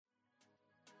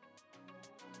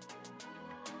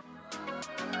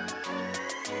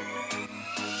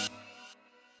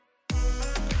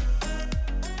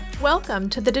Welcome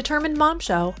to the Determined Mom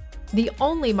Show, the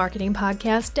only marketing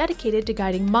podcast dedicated to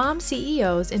guiding mom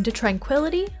CEOs into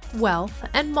tranquility, wealth,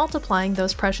 and multiplying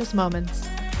those precious moments.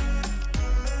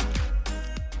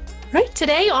 Right,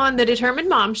 today on the Determined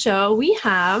Mom Show, we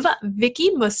have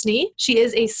Vicki Musny. She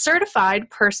is a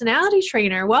certified personality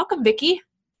trainer. Welcome, Vicki.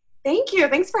 Thank you.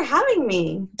 Thanks for having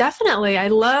me. Definitely. I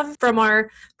love from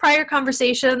our prior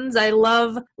conversations, I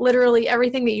love literally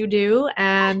everything that you do.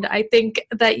 And I think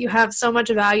that you have so much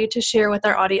value to share with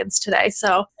our audience today.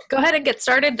 So go ahead and get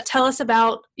started. Tell us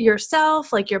about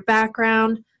yourself, like your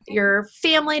background, your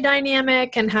family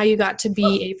dynamic, and how you got to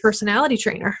be a personality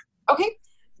trainer. Okay.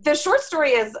 The short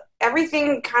story is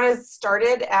everything kind of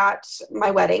started at my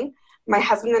wedding. My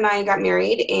husband and I got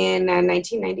married in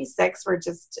 1996. We're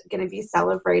just going to be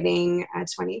celebrating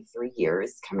 23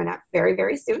 years coming up very,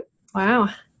 very soon. Wow.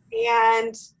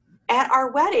 And at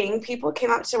our wedding, people came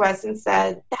up to us and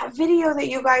said, that video that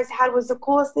you guys had was the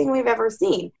coolest thing we've ever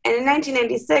seen. And in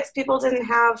 1996, people didn't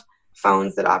have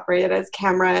phones that operated as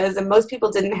cameras, and most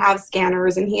people didn't have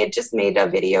scanners, and he had just made a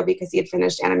video because he had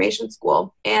finished animation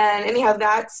school. And anyhow,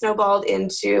 that snowballed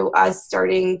into us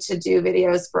starting to do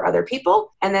videos for other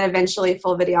people, and then eventually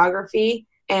full videography.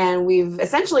 And we've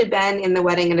essentially been in the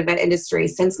wedding and event industry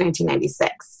since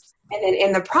 1996. And then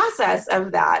in the process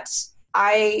of that,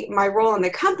 my role in the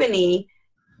company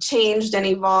changed and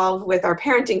evolved with our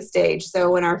parenting stage.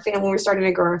 So when we were starting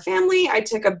to grow our family, I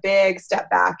took a big step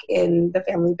back in the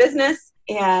family business,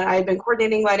 and I'd been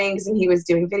coordinating weddings and he was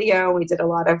doing video. We did a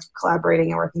lot of collaborating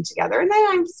and working together. And then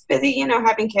I'm just busy,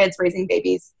 having kids, raising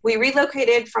babies. We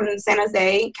relocated from San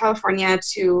Jose, California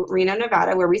to Reno,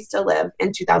 Nevada, where we still live,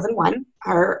 in 2001.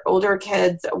 Our older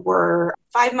kids were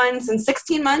 5 months and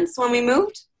 16 months when we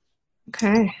moved.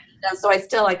 Okay. So I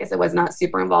still, like I said, was not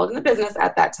super involved in the business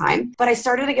at that time. But I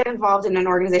started to get involved in an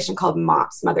organization called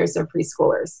MOPS, Mothers of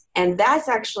Preschoolers. And that's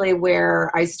actually where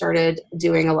I started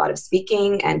doing a lot of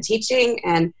speaking and teaching,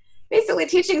 and basically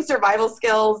teaching survival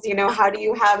skills. How do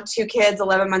you have two kids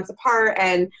 11 months apart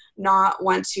and not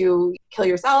want to kill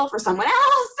yourself or someone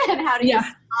else? And how do you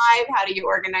survive? How do you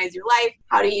organize your life?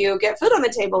 How do you get food on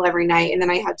the table every night? And then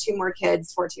I had two more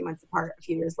kids 14 months apart a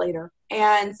few years later.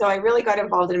 And so I really got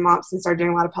involved in MOPS and started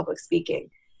doing a lot of public speaking.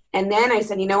 And then I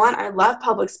said, you know what? I love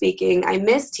public speaking. I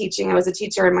miss teaching. I was a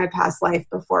teacher in my past life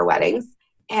before weddings.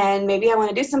 And maybe I want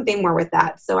to do something more with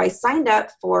that. So I signed up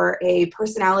for a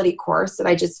personality course that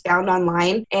I just found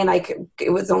online. And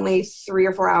it was only 3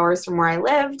 or 4 hours from where I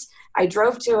lived. I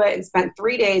drove to it and spent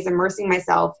 3 days immersing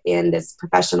myself in this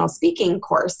professional speaking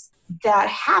course that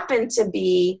happened to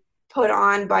be put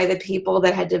on by the people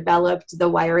that had developed the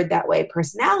Wired That Way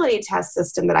personality test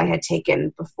system that I had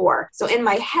taken before. So in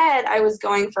my head, I was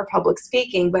going for public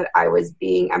speaking, but I was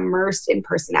being immersed in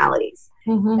personalities.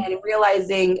 Mm-hmm. And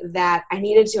realizing that I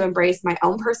needed to embrace my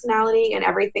own personality in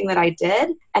everything that I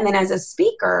did. And then as a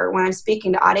speaker, when I'm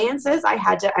speaking to audiences, I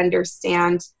had to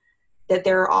understand that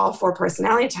there are all 4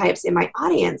 personality types in my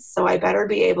audience. So I better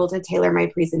be able to tailor my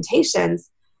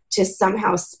presentations to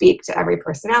somehow speak to every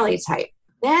personality type.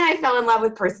 Then I fell in love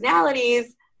with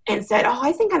personalities and said,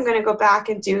 I think I'm going to go back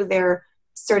and do their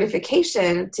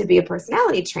certification to be a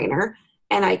personality trainer.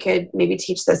 And I could maybe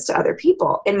teach this to other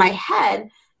people. In my head,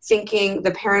 thinking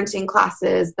the parenting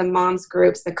classes, the moms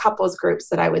groups, the couples groups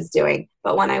that I was doing.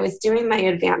 But when I was doing my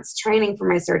advanced training for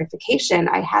my certification,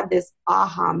 I had this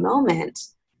aha moment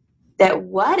that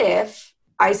what if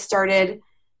I started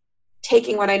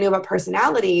taking what I knew about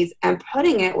personalities and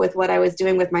putting it with what I was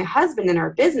doing with my husband in our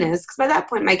business? Because by that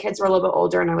point, my kids were a little bit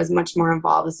older and I was much more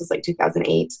involved. This was like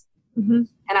 2008. Mm-hmm.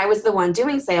 And I was the one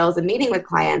doing sales and meeting with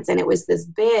clients. And it was this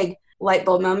big light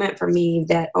bulb moment for me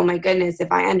that, oh my goodness,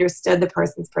 if I understood the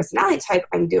person's personality type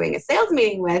I'm doing a sales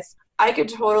meeting with, I could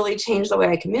totally change the way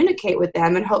I communicate with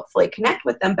them and hopefully connect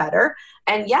with them better.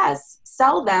 And yes,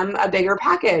 sell them a bigger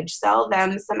package, sell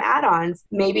them some add-ons,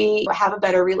 maybe have a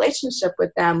better relationship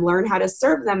with them, learn how to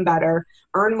serve them better,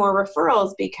 earn more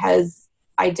referrals because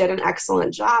I did an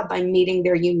excellent job by meeting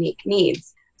their unique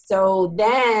needs. So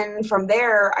then from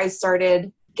there, I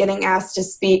started getting asked to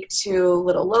speak to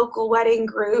little local wedding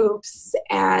groups,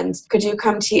 and could you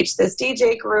come teach this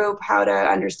DJ group how to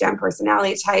understand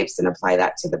personality types and apply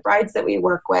that to the brides that we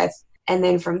work with? And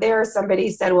then from there, somebody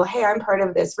said, well, hey, I'm part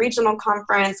of this regional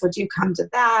conference. Would you come to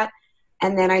that?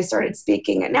 And then I started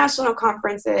speaking at national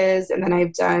conferences, and then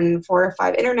I've done 4 or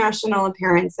 5 international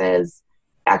appearances,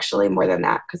 actually more than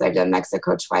that, because I've done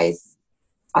Mexico twice,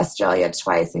 Australia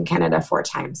twice, and Canada 4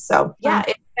 times. So yeah,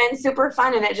 it's been super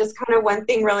fun, and it just kind of one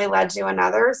thing really led to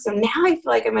another. So now I feel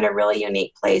like I'm in a really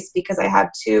unique place because I have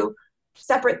 2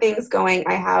 separate things going.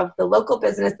 I have the local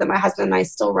business that my husband and I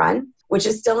still run, which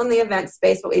is still in the event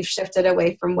space, but we've shifted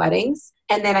away from weddings.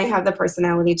 And then I have the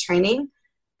personality training,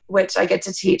 which I get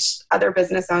to teach other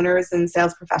business owners and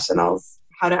sales professionals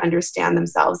how to understand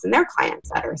themselves and their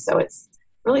clients better. So it's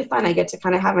really fun. I get to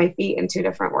kind of have my feet in two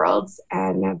different worlds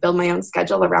and build my own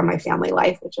schedule around my family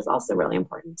life, which is also really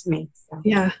important to me. So.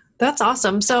 Yeah, that's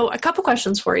awesome. So a couple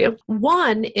questions for you.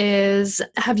 One is,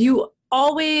 have you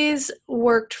always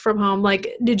worked from home?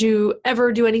 Like, did you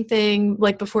ever do anything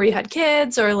like before you had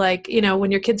kids or like,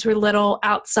 when your kids were little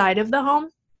outside of the home?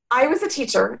 I was a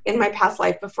teacher in my past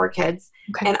life before kids.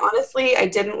 Okay. And honestly, I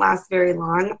didn't last very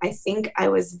long. I think I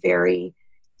was very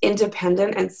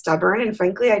independent and stubborn. And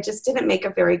frankly, I just didn't make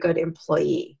a very good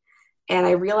employee. And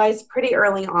I realized pretty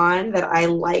early on that I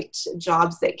liked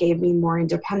jobs that gave me more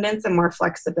independence and more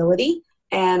flexibility.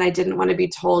 And I didn't want to be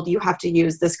told, you have to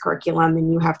use this curriculum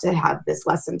and you have to have this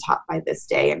lesson taught by this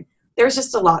day. And there's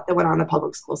just a lot that went on in the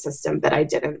public school system that I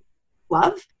didn't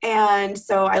love. And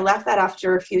so I left that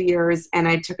after a few years and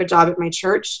I took a job at my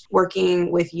church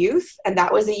working with youth. And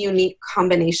that was a unique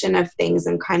combination of things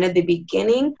and kind of the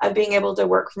beginning of being able to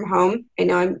work from home. I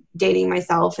know I'm dating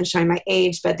myself and showing my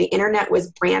age, but the internet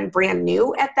was brand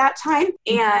new at that time.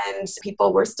 And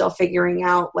people were still figuring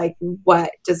out like,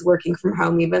 what does working from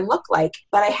home even look like?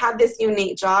 But I had this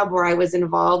unique job where I was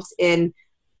involved in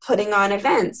putting on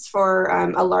events for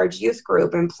a large youth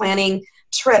group and planning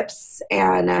trips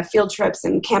and field trips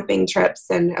and camping trips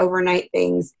and overnight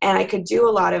things. And I could do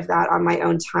a lot of that on my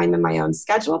own time and my own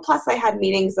schedule. Plus I had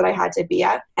meetings that I had to be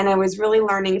at. And I was really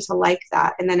learning to like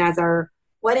that. And then as our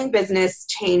wedding business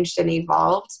changed and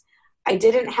evolved, I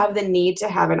didn't have the need to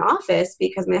have an office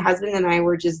because my husband and I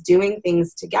were just doing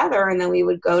things together. And then we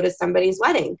would go to somebody's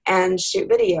wedding and shoot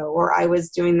video, or I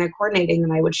was doing the coordinating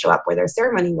and I would show up where their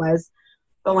ceremony was.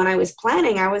 But when I was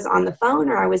planning, I was on the phone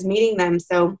or I was meeting them.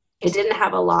 So it didn't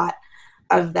have a lot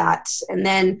of that. And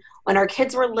then when our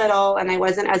kids were little and I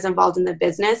wasn't as involved in the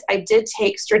business, I did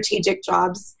take strategic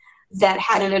jobs that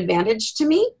had an advantage to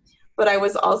me. But I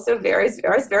was also very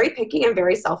picky and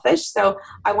very selfish. So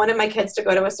I wanted my kids to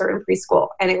go to a certain preschool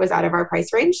and it was out of our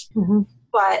price range,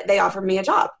 but they offered me a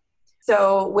job.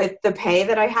 So with the pay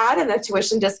that I had and the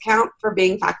tuition discount for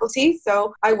being faculty,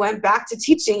 so I went back to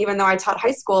teaching, even though I taught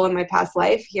high school in my past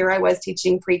life. Here I was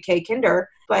teaching pre-K kinder,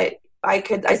 but I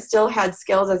still had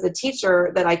skills as a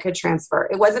teacher that I could transfer.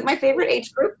 It wasn't my favorite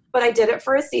age group, but I did it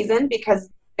for a season because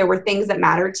there were things that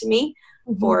mattered to me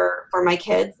for my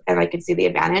kids and I could see the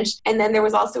advantage. And then there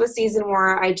was also a season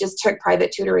where I just took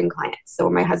private tutoring clients. So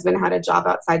when my husband had a job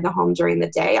outside the home during the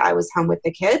day, I was home with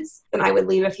the kids. Then I would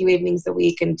leave a few evenings a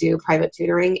week and do private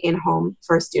tutoring in home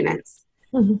for students.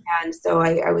 And so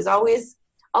I was always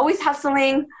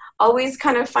hustling, always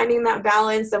kind of finding that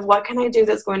balance of what can I do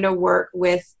that's going to work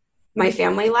with my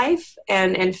family life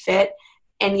and fit,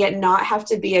 and yet not have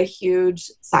to be a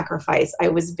huge sacrifice. I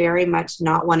was very much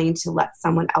not wanting to let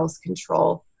someone else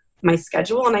control my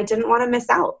schedule, and I didn't want to miss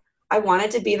out. I wanted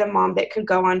to be the mom that could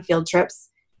go on field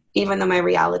trips, even though my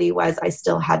reality was I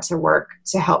still had to work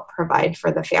to help provide for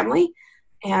the family.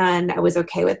 And I was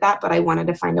okay with that, but I wanted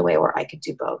to find a way where I could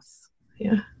do both.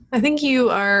 Yeah. I think you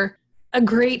are a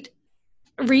great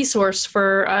resource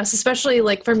for us, especially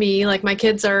like for me, like my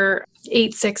kids are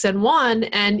 8, 6, and 1,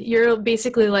 and you're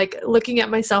basically like looking at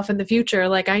myself in the future.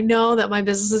 Like I know that my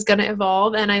business is going to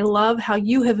evolve, and I love how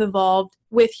you have evolved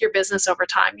with your business over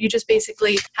time. You just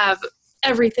basically have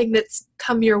everything that's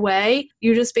come your way.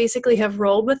 You just basically have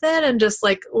rolled with it and just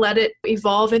like let it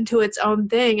evolve into its own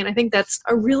thing. And I think that's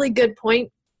a really good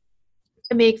point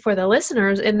to make for the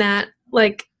listeners, in that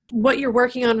like what you're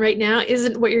working on right now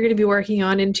isn't what you're going to be working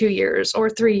on in 2 years or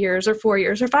 3 years or 4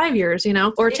 years or 5 years,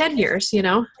 or 10 years, It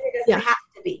doesn't have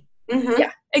to be.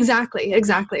 Yeah, exactly.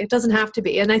 It doesn't have to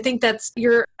be. And I think that's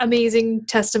your amazing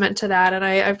testament to that. And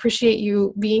I appreciate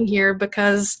you being here,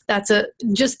 because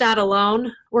just that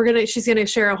alone, she's going to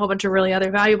share a whole bunch of really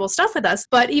other valuable stuff with us.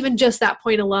 But even just that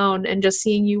point alone and just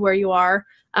seeing you where you are,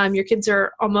 your kids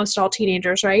are almost all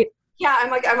teenagers, right? Yeah,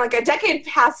 I'm like a decade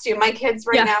past you. My kids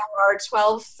right now are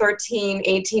 12, 13,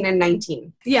 18, and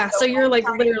 19. Yeah, so you're like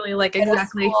literally like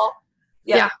exactly. School.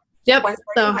 Yeah. Yep. One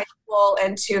starting high school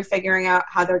and 2 figuring out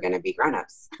how they're going to be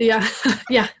grown-ups. Yeah.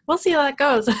 Yeah. We'll see how that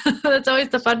goes. That's always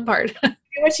the fun part. Do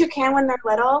what you can when they're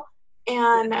little,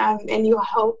 and you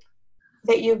hope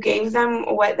that you gave them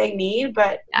what they need,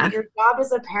 but your job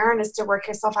as a parent is to work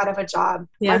yourself out of a job.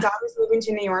 Yeah. My daughter's moving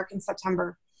to New York in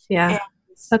September. Yeah.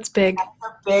 That's big. That's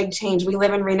a big change. We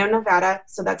live in Reno, Nevada,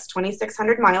 so that's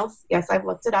 2,600 miles. Yes, I've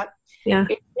looked it up. Yeah.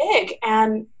 It's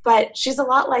big, but she's a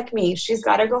lot like me. She's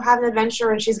got to go have an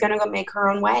adventure, and she's going to go make her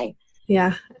own way.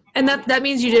 Yeah. And that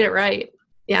means you did it right.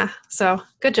 Yeah. So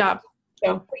good job.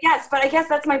 So, yes, but I guess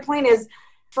that's my point is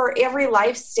for every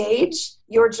life stage,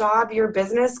 your job, your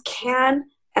business can,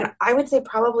 and I would say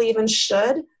probably even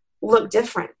should, look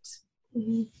different.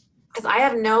 Because I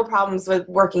have no problems with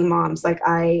working moms. Like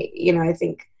I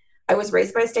think I was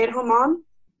raised by a stay-at-home mom,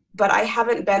 but I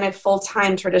haven't been a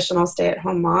full-time traditional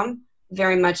stay-at-home mom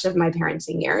very much of my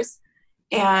parenting years.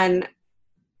 And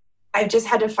I've just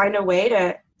had to find a way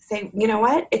to say, you know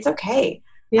what? It's okay.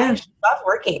 Yeah. I love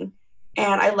working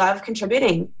and I love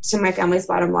contributing to my family's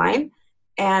bottom line.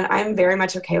 And I'm very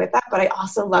much okay with that. But I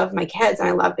also love my kids and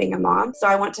I love being a mom. So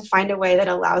I want to find a way that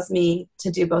allows me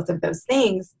to do both of those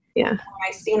things. Yeah. When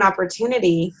I see an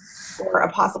opportunity for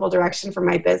a possible direction for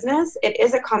my business, it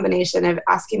is a combination of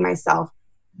asking myself,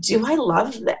 do I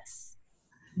love this?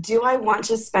 Do I want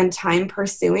to spend time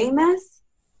pursuing this?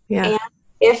 Yeah. And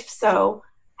if so,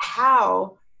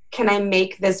 how can I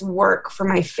make this work for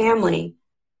my family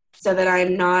so that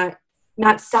I'm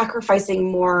not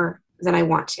sacrificing more than I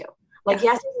want to? Like,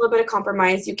 yes, there's a little bit of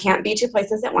compromise. You can't be two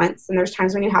places at once. And there's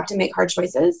times when you have to make hard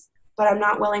choices, but I'm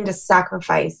not willing to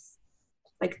sacrifice.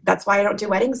 Like, that's why I don't do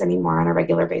weddings anymore on a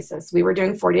regular basis. We were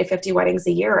doing 40 to 50 weddings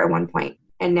a year at one point,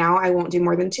 and now I won't do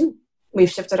more than 2. We've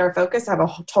shifted our focus. I have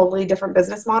a totally different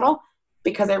business model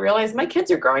because I realized my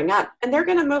kids are growing up and they're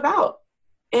going to move out.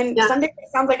 And some days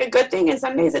it sounds like a good thing, and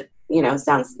some days it,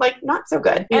 sounds like not so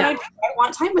good. And I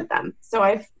want time with them.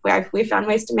 So we found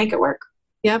ways to make it work.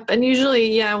 Yep. And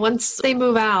usually, once they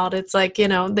move out, it's like,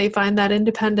 they find that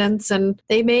independence and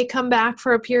they may come back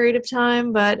for a period of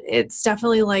time, but it's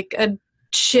definitely like a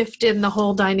shift in the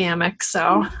whole dynamic.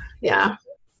 So, yeah.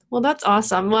 Well, that's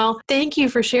awesome. Well, thank you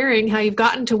for sharing how you've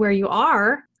gotten to where you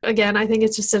are. Again, I think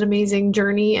it's just an amazing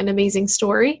journey and amazing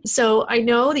story. So I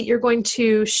know that you're going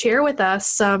to share with us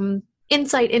some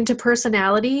insight into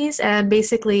personalities and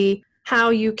basically how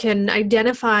you can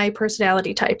identify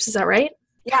personality types. Is that right?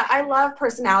 Yeah, I love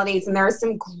personalities, and there are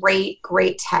some great,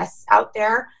 great tests out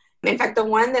there. In fact, the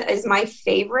one that is my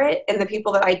favorite and the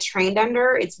people that I trained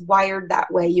under, it's Wired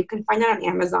That Way. You can find it on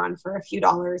Amazon for a few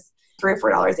dollars, $3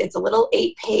 or $4. It's a little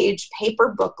 8-page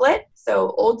paper booklet,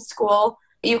 so old school.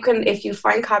 You can, if you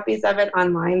find copies of it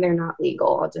online, they're not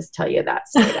legal. I'll just tell you that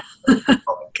straight up.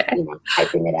 Okay.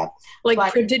 Typing it up. Like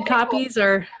but printed copies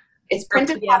or? It's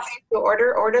printed copies. You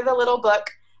order the little book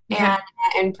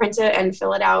and print it and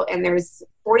fill it out. And there's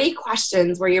 40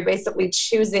 questions where you're basically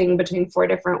choosing between 4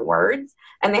 different words.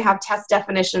 And they have test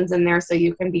definitions in there so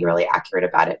you can be really accurate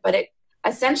about it. But it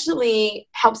essentially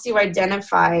helps you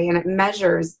identify and it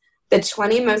measures the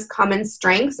 20 most common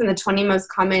strengths and the 20 most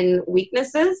common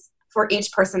weaknesses for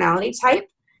each personality type.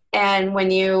 And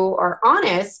when you are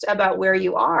honest about where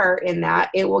you are in that,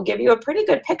 it will give you a pretty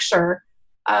good picture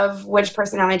of which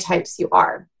personality types you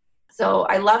are. So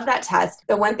I love that test.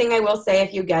 The one thing I will say,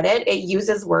 if you get it, it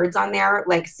uses words on there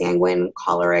like sanguine,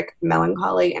 choleric,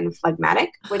 melancholy, and phlegmatic,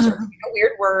 which are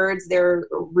weird words. They're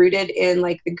rooted in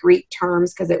like the Greek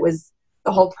terms because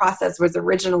the whole process was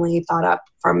originally thought up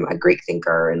from a Greek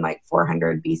thinker in like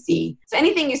 400 BC. So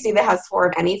anything you see that has 4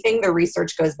 of anything, the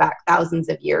research goes back thousands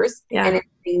of years. Yeah. And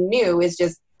anything new is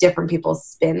just different people's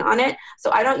spin on it. So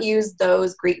I don't use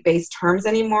those Greek-based terms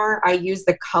anymore. I use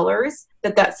the colors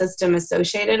that system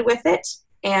associated with it.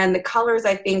 And the colors,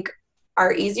 I think,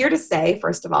 are easier to say.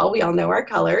 First of all, we all know our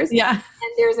colors. Yeah.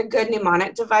 And there's a good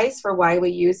mnemonic device for why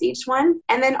we use each one.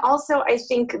 And then also, I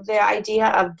think the idea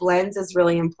of blends is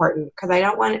really important because I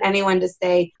don't want anyone to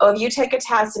say, oh, if you take a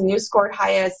test and you scored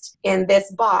highest in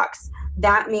this box,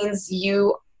 that means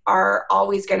you are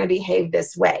always going to behave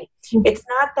this way. Mm-hmm. It's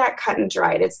not that cut and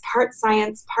dried. It's part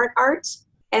science, part art.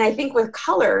 And I think with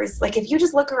colors, like if you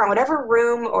just look around whatever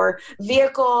room or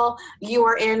vehicle you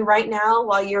are in right now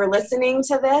while you're listening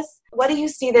to this, what do you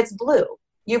see that's blue?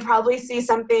 You probably see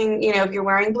something, if you're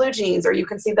wearing blue jeans, or you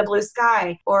can see the blue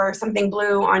sky or something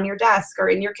blue on your desk or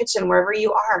in your kitchen, wherever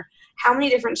you are. How many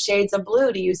different shades of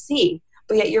blue do you see?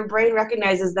 But yet your brain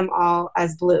recognizes them all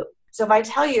as blue. So if I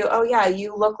tell you, oh yeah,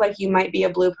 you look like you might be a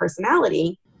blue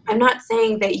personality, I'm not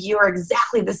saying that you are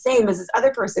exactly the same as this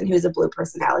other person who's a blue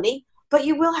personality, but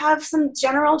you will have some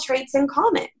general traits in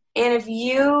common. And if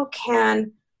you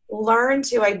can learn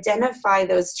to identify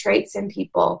those traits in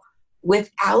people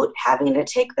without having to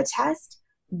take the test,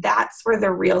 that's where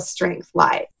the real strength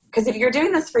lies. Because if you're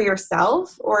doing this for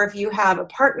yourself, or if you have a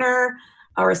partner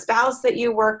or a spouse that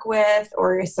you work with,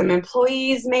 or some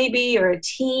employees maybe, or a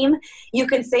team, you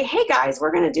can say, hey guys,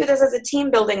 we're going to do this as a team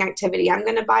building activity. I'm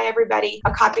going to buy everybody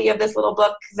a copy of this little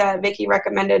book that Vicki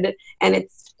recommended, and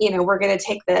it's, we're going to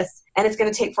take this, and it's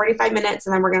going to take 45 minutes,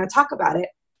 and then we're going to talk about it.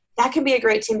 That can be a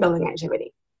great team building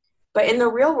activity. But in the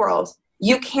real world,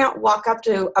 you can't walk up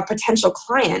to a potential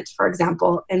client, for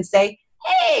example, and say,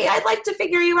 hey, I'd like to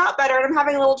figure you out better and I'm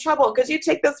having a little trouble. Could you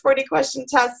take this 40 question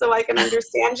test so I can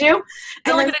understand you?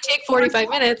 It's only going to take 45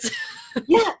 minutes.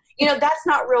 Yeah. That's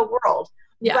not real world.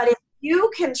 Yeah. But if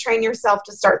you can train yourself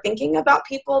to start thinking about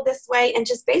people this way and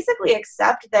just basically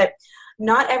accept that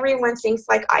not everyone thinks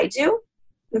like I do,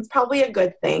 it's probably a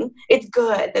good thing. It's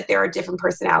good that there are different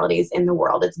personalities in the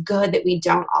world. It's good that we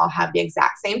don't all have the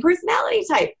exact same personality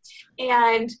type.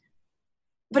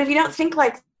 But if you don't think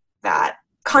like that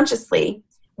consciously,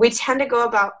 we tend to go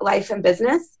about life and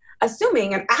business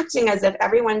assuming and acting as if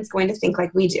everyone's going to think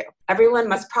like we do. Everyone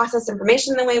must process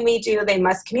information the way we do. They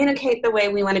must communicate the way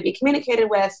we want to be communicated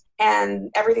with. And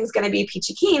everything's going to be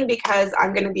peachy keen because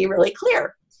I'm going to be really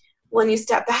clear. When you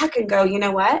step back and go, you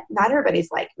know what? Not everybody's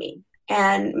like me.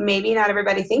 And maybe not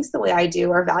everybody thinks the way I do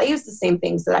or values the same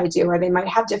things that I do, or they might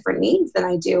have different needs than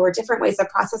I do or different ways of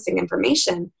processing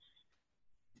information.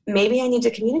 Maybe I need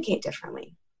to communicate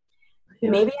differently. Yeah.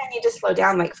 Maybe I need to slow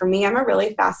down. Like for me, I'm a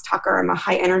really fast talker. I'm a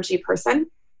high energy person.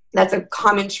 That's a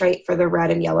common trait for the red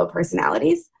and yellow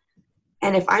personalities.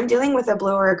 And if I'm dealing with a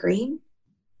blue or a green,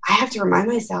 I have to remind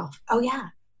myself, oh yeah,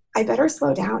 I better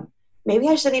slow down. Maybe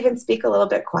I should even speak a little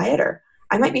bit quieter.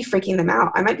 I might be freaking them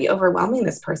out. I might be overwhelming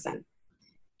this person.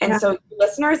 And so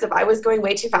listeners, if I was going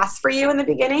way too fast for you in the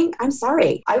beginning, I'm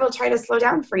sorry. I will try to slow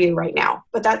down for you right now.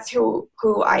 But that's who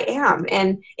I am.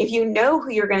 And if you know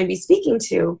who you're going to be speaking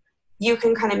to, you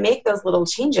can kind of make those little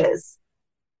changes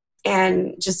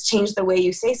and just change the way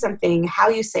you say something, how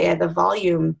you say it, the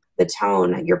volume, the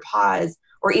tone, your pause,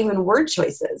 or even word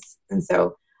choices. And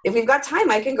so if we've got time,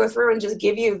 I can go through and just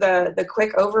give you the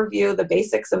quick overview, the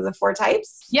basics of the 4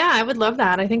 types. Yeah, I would love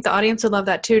that. I think the audience would love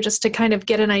that too, just to kind of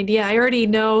get an idea. I already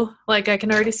know, like, I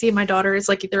can already see my daughter is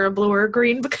like either a blue or a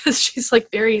green because she's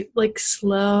like very like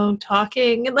slow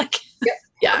talking and like, yep.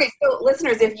 Yeah. Okay, so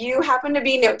listeners, if you happen to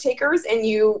be note takers and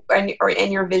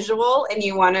you're visual and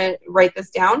you want to write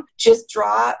this down, just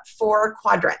draw 4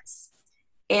 quadrants.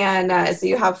 And so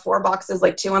you have 4 boxes,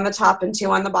 like 2 on the top and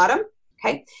 2 on the bottom.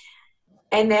 Okay.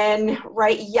 And then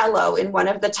write yellow in one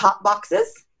of the top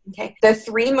boxes. Okay. The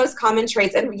 3 most common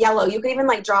traits, and yellow, you can even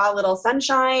like draw a little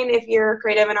sunshine if you're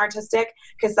creative and artistic,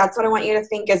 because that's what I want you to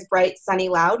think is bright, sunny,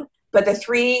 loud. But the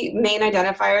 3 main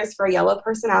identifiers for a yellow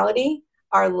personality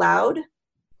are loud,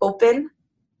 open,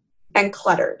 and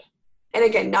cluttered. And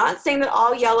again, not saying that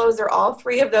all yellows are all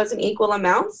 3 of those in equal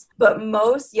amounts, but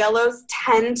most yellows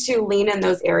tend to lean in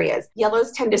those areas.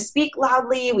 Yellows tend to speak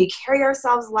loudly. We carry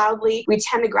ourselves loudly. We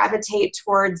tend to gravitate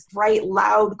towards bright,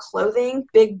 loud clothing,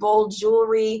 big, bold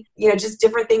jewelry, just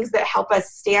different things that help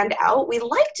us stand out. We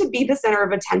like to be the center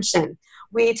of attention.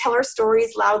 We tell our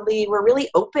stories loudly. We're really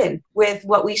open with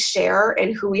what we share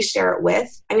and who we share it with.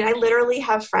 I mean, I literally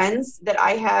have friends that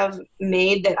I have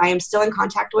made that I am still in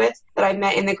contact with that I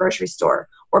met in the grocery store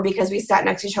or because we sat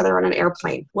next to each other on an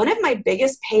airplane. One of my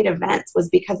biggest paid events was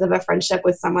because of a friendship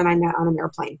with someone I met on an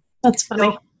airplane. That's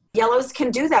funny. So, yellows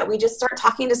can do that. We just start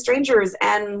talking to strangers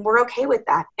and we're okay with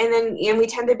that. And then we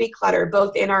tend to be cluttered,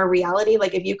 both in our reality.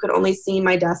 Like if you could only see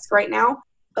my desk right now,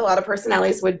 a lot of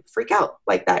personalities would freak out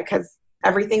like that because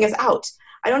everything is out.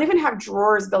 I don't even have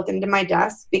drawers built into my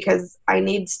desk because I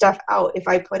need stuff out. If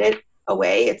I put it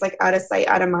away, it's like out of sight,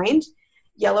 out of mind.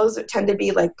 Yellows tend to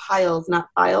be like piles, not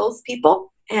files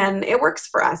people. And it works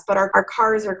for us, but our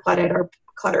cars are cluttered,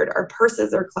 our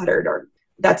purses are cluttered, or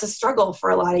that's a struggle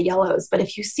for a lot of yellows. But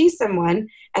if you see someone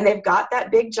and they've got that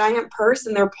big giant purse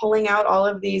and they're pulling out all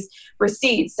of these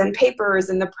receipts and papers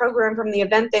and the program from the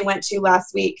event they went to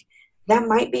last week, that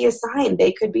might be a sign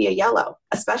they could be a yellow,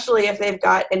 especially if they've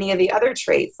got any of the other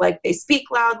traits, like they speak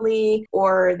loudly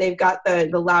or they've got the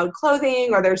loud clothing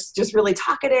or they're just really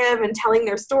talkative and telling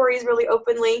their stories really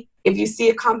openly. If you see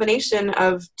a combination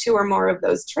of 2 or more of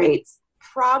those traits,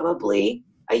 probably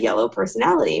a yellow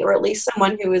personality or at least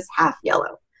someone who is half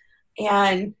yellow.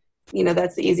 And,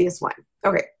 that's the easiest one.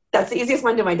 Okay. That's the easiest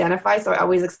one to identify, so I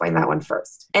always explain that one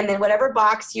first. And then whatever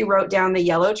box you wrote down the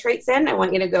yellow traits in, I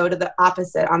want you to go to the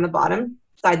opposite on the bottom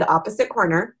side, the opposite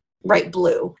corner, write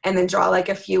blue, and then draw like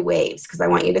a few waves because I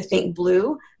want you to think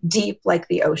blue, deep like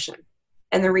the ocean.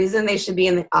 And the reason they should be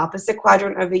in the opposite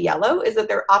quadrant of the yellow is that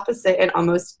they're opposite in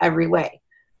almost every way.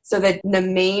 So that the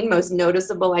main, most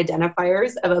noticeable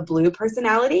identifiers of a blue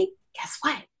personality, guess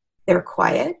what? They're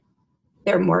quiet,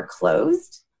 they're more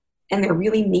closed, and they're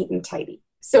really neat and tidy.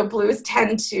 So blues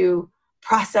tend to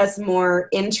process more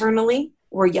internally,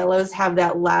 where yellows have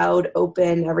that loud,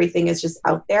 open, everything is just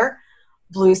out there.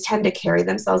 Blues tend to carry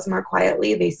themselves more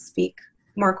quietly. They speak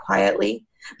more quietly.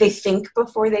 They think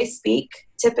before they speak,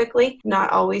 typically, not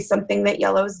always something that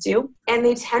yellows do. And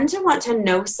they tend to want to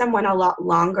know someone a lot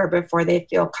longer before they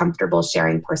feel comfortable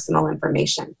sharing personal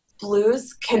information.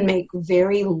 Blues can make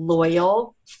very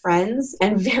loyal friends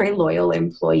and very loyal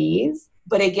employees.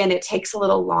 But again, it takes a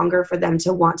little longer for them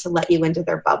to want to let you into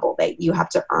their bubble. That you have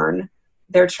to earn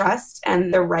their trust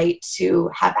and the right to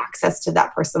have access to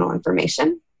that personal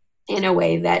information in a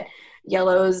way that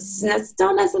yellows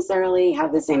don't necessarily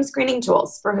have the same screening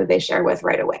tools for who they share with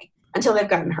right away until they've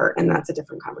gotten hurt. And that's a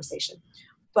different conversation.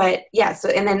 But yeah, so,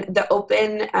 and then the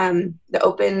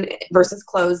open versus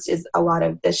closed is a lot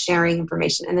of the sharing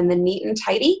information. And then the neat and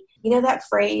tidy, you know that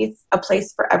phrase, a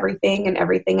place for everything and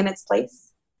everything in its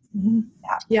place? Mm-hmm.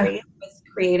 That phrase was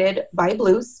created by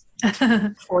blues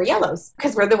for yellows,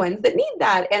 because we're the ones that need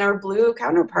that. And our blue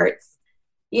counterparts,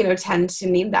 tend to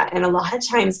need that. And a lot of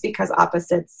times, because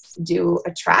opposites do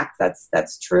attract,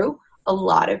 that's true. A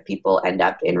lot of people end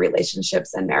up in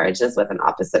relationships and marriages with an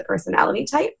opposite personality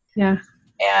type. Yeah.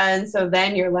 And so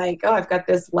then you're like, oh, I've got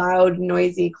this loud,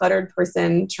 noisy, cluttered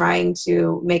person trying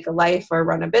to make a life or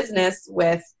run a business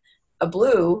with a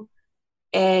blue.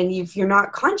 And if you're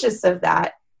not conscious of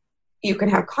that, you can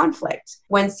have conflict.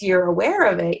 Once you're aware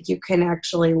of it, you can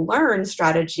actually learn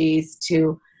strategies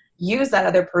to use that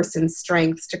other person's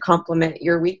strengths to complement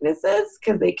your weaknesses,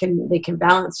 because they can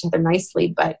balance each other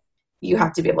nicely, but you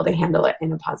have to be able to handle it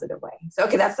in a positive way. So,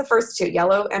 okay, that's the first two,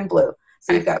 yellow and blue.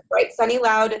 So you've got bright, sunny,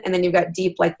 loud, and then you've got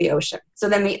deep like the ocean. So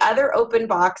then the other open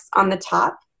box on the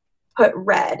top, put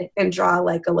red and draw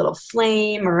like a little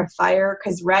flame or a fire,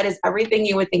 because red is everything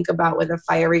you would think about with a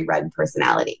fiery red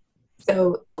personality.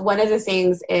 So one of the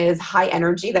things is high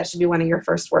energy. That should be one of your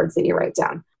first words that you write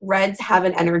down. Reds have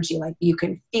an energy, like you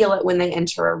can feel it when they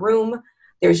enter a room.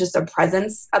 There's just a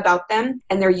presence about them,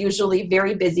 and they're usually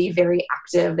very busy, very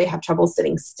active. They have trouble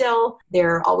sitting still.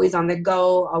 They're always on the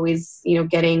go, always,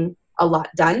 getting a lot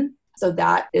done. So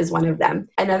that is one of them.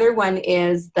 Another one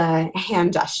is the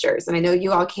hand gestures. And I know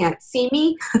you all can't see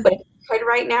me, but if you could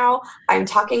right now, I'm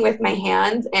talking with my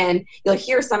hands, and you'll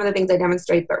hear some of the things I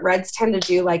demonstrate, but reds tend to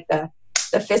do like the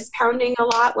fist pounding a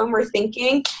lot when we're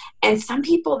thinking. And some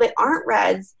people that aren't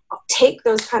reds take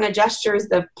those kind of gestures,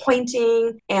 the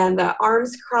pointing and the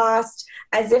arms crossed,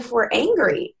 as if we're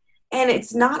angry. And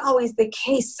it's not always the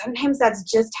case. Sometimes that's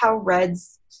just how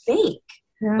reds think.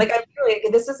 Yeah. Like,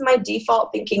 this is my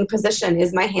default thinking position,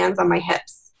 is my hands on my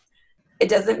hips. It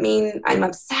doesn't mean I'm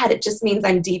upset. It just means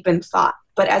I'm deep in thought.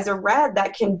 But as a red,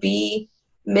 that can be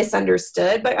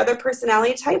misunderstood by other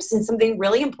personality types, and something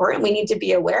really important we need to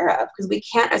be aware of, because we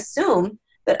can't assume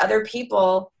that other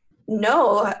people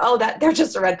know, that they're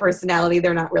just a red personality,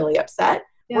 they're not really upset.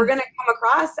 Yeah. We're going to come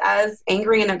across as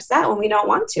angry and upset when we don't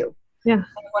want to. Yeah.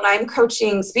 When I'm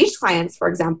coaching speech clients, for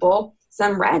example,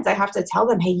 some reds, I have to tell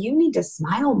them, hey, you need to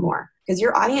smile more, because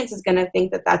your audience is going to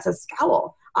think that that's a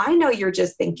scowl. I know you're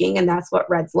just thinking, and that's what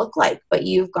reds look like, but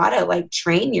you've got to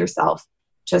train yourself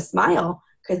to smile,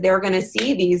 because they're going to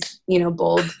see these,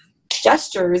 bold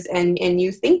gestures and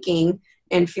you thinking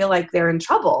and feel like they're in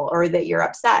trouble or that you're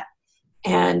upset.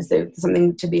 And so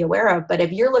something to be aware of. But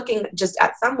if you're looking just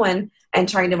at someone and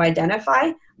trying to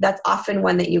identify, that's often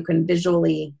one that you can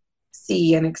visually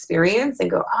see and experience and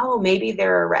go, oh, maybe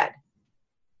they're a red.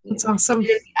 That's awesome.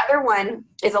 The other one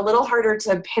is a little harder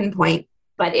to pinpoint,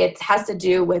 but it has to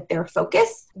do with their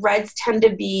focus. Reds tend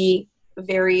to be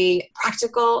very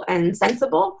practical and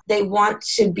sensible. They want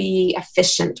to be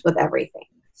efficient with everything.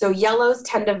 So yellows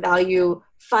tend to value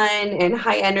fun and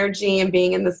high energy and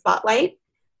being in the spotlight.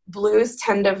 Blues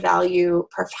tend to value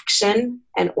perfection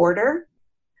and order.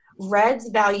 Reds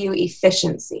value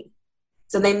efficiency.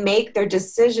 So they make their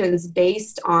decisions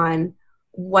based on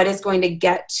what is going to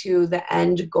get to the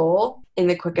end goal in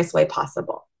the quickest way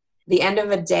possible. The end of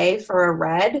a day for a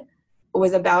red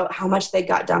was about how much they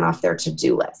got done off their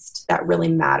to-do list. That really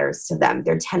matters to them.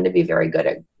 They tend to be very good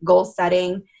at goal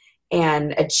setting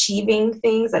and achieving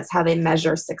things. That's how they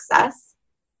measure success.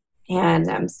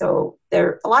 And so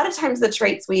there a lot of times the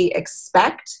traits we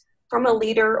expect from a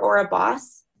leader or a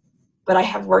boss, but I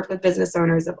have worked with business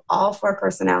owners of all four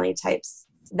personality types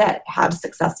that have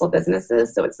successful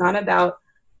businesses. So it's not about,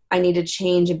 I need to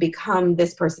change and become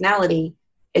this personality.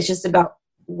 It's just about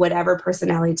whatever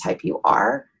personality type you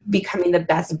are, becoming the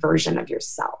best version of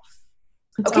yourself.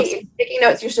 That's okay, awesome. Taking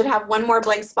notes, you should have one more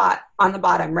blank spot on the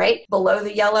bottom, right? Below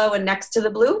the yellow and next to the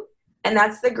blue. And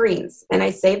that's the greens. And I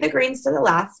save the greens to the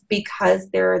last because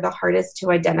they're the hardest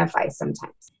to identify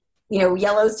sometimes.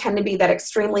 Yellows tend to be that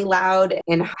extremely loud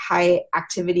and high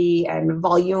activity and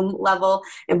volume level,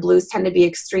 and blues tend to be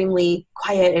extremely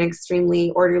quiet and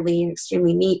extremely orderly and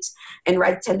extremely neat. And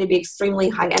reds tend to be extremely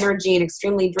high energy and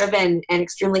extremely driven and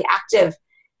extremely active.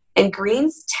 And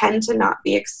greens tend to not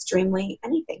be extremely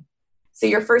anything. So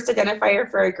your first identifier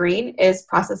for a green is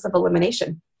process of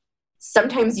elimination.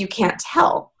 Sometimes you can't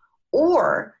tell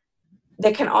Or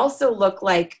they can also look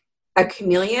like a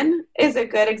chameleon is a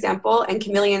good example, and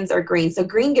chameleons are green. So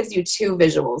green gives you two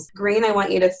visuals. Green, I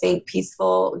want you to think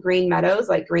peaceful green meadows,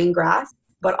 like green grass,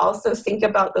 but also think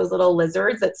about those little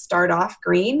lizards that start off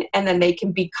green and then they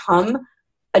can become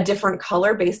a different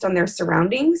color based on their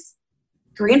surroundings.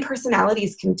 Green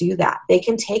personalities can do that. They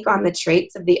can take on the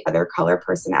traits of the other color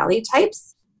personality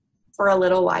types for a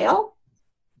little while,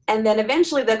 and then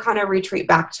eventually they'll kind of retreat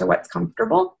back to what's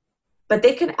comfortable. But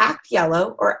they can act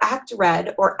yellow or act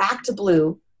red or act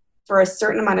blue for a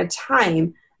certain amount of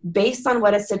time based on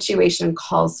what a situation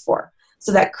calls for.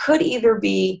 So that could either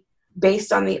be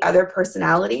based on the other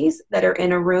personalities that are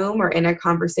in a room or in a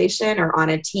conversation or on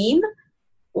a team,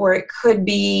 or it could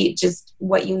be just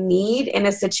what you need in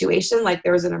a situation, like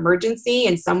there's an emergency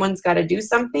and someone's got to do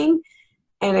something.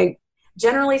 And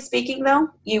generally speaking, though,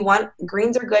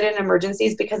 greens are good in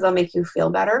emergencies because they'll make you feel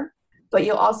better. But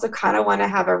you'll also kind of want to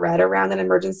have a red around an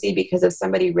emergency, because if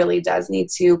somebody really does need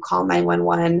to call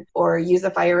 911 or use a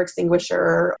fire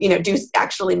extinguisher,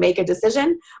 actually make a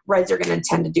decision, reds are going to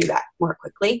tend to do that more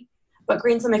quickly. But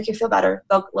greens will make you feel better.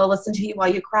 They'll listen to you while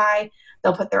you cry.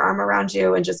 They'll put their arm around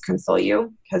you and just console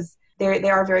you, because they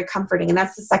are very comforting. And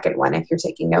that's the second one if you're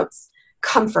taking notes.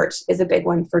 Comfort is a big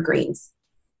one for greens.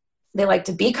 They like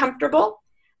to be comfortable,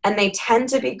 and they tend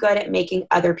to be good at making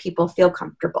other people feel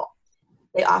comfortable.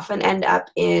 They often end up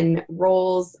in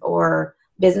roles or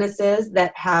businesses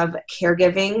that have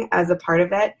caregiving as a part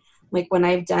of it. Like when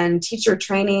I've done teacher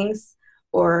trainings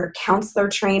or counselor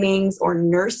trainings or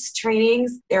nurse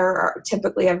trainings, there are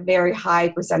typically a very high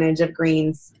percentage of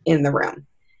greens in the room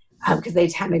because they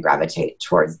tend to gravitate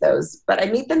towards those. But I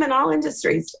meet them in all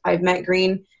industries. I've met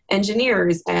green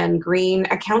engineers and green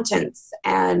accountants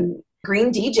and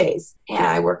green DJs. And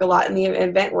I work a lot in the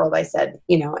event world, I said,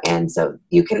 and so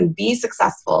you can be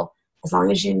successful as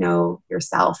long as you know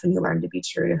yourself and you learn to be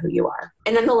true to who you are.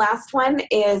 And then the last one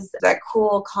is that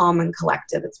cool, calm, and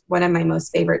collective. It's one of my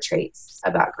most favorite traits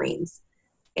about greens,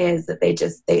 is that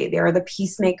they are the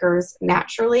peacemakers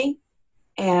naturally.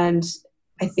 And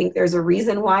I think there's a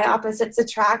reason why opposites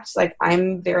attract. Like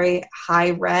I'm very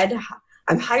high red.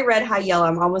 I'm high red, high yellow.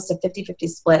 I'm almost a 50-50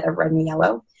 split of red and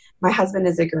yellow. My husband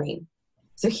is a green.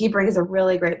 So he brings a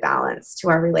really great balance to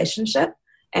our relationship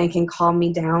and can calm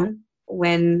me down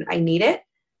when I need it.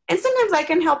 And sometimes I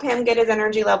can help him get his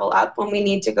energy level up when we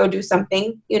need to go do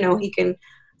something. He can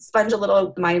sponge a little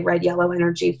of my red, yellow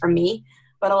energy from me.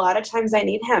 But a lot of times I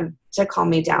need him to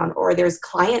calm me down. Or there's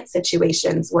client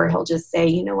situations where he'll just say,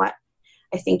 you know what?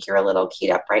 I think you're a little keyed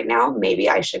up right now. Maybe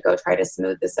I should go try to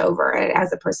smooth this over. And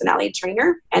as a personality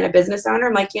trainer and a business owner,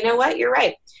 I'm like, you know what? You're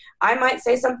right. I might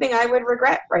say something I would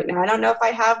regret right now. I don't know if I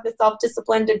have the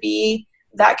self-discipline to be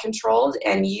that controlled,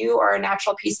 and you are a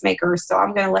natural peacemaker, so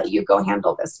I'm going to let you go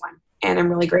handle this one. And I'm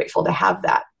really grateful to have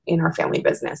that in our family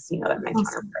business, that my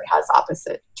counterpart has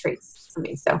opposite traits to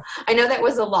me. So I know that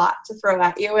was a lot to throw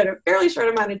at you in a fairly short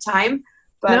amount of time,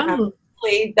 but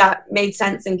hopefully that made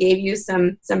sense and gave you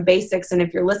some basics. And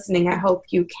if you're listening, I hope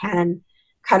you can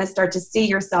kind of start to see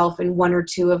yourself in one or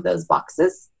two of those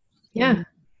boxes. Yeah.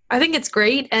 I think it's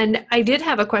great. And I did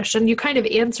have a question. You kind of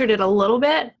answered it a little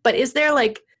bit, but is there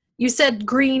you said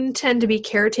green tend to be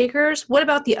caretakers. What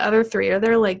about the other three? Are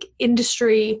there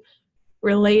industry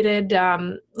related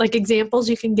examples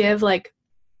you can give? I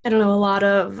don't know, a lot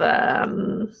of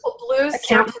blues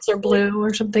accountants are blue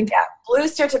or something. Yeah,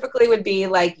 blues typically would be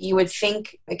you would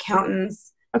think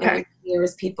accountants, okay,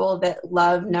 engineers, people that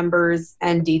love numbers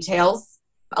and details.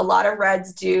 A lot of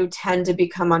reds do tend to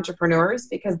become entrepreneurs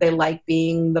because they like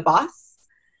being the boss.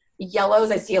 Yellows,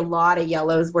 I see a lot of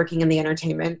yellows working in the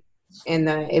entertainment, in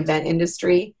the event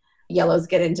industry. Yellows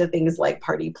get into things like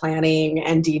party planning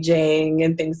and DJing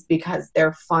and things because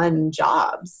they're fun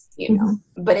jobs, Mm-hmm.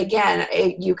 But again,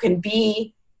 you can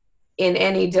be in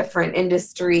any different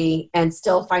industry and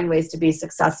still find ways to be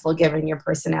successful given your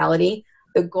personality.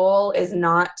 The goal is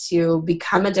not to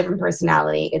become a different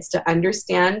personality. It's to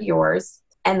understand yours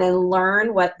and then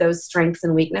learn what those strengths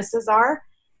and weaknesses are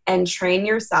and train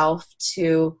yourself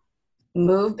to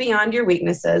move beyond your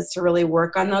weaknesses, to really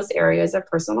work on those areas of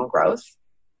personal growth,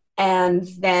 and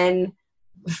then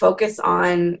focus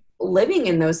on living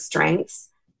in those strengths.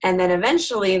 And then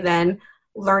eventually then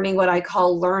learning what I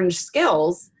call learned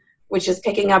skills, which is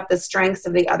picking up the strengths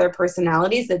of the other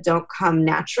personalities that don't come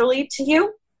naturally to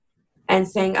you and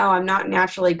saying, oh, I'm not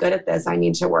naturally good at this. I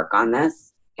need to work on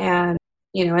this. And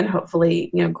and hopefully,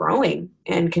 growing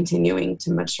and continuing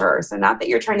to mature. So not that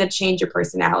you're trying to change your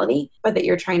personality, but that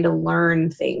you're trying to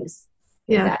learn things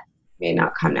that may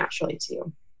not come naturally to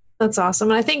you. That's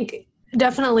awesome. And I think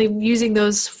definitely using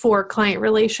those for client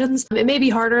relations. It may be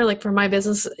harder, like for my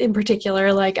business in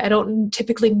particular, like I don't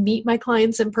typically meet my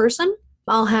clients in person.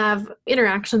 I'll have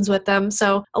interactions with them.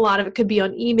 So a lot of it could be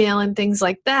on email and things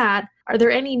like that. Are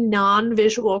there any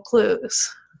non-visual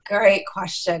clues? Great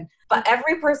question. But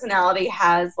every personality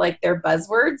has like their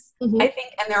buzzwords, I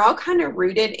think, and they're all kind of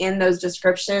rooted in those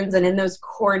descriptions and in those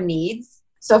core needs.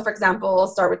 So for example, I'll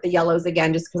start with the yellows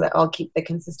again, just because I'll keep the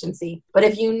consistency. But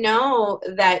if you know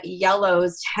that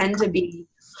yellows tend to be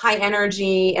high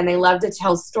energy and they love to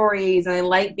tell stories and they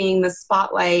like being the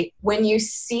spotlight, when you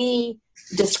see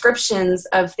descriptions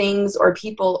of things or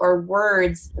people or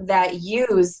words that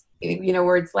use,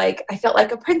 words like, I felt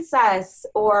like a princess,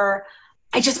 or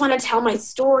I just want to tell my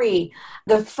story.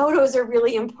 The photos are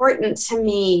really important to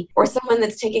me, or someone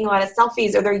that's taking a lot of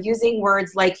selfies, or they're using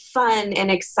words like fun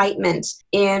and excitement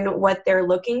in what they're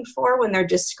looking for when they're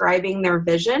describing their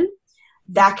vision.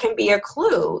 That can be a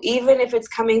clue, even if it's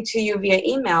coming to you via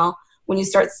email. When you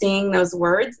start seeing those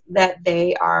words, that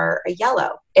they are a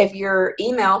yellow. If your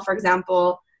email, for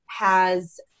example,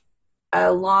 has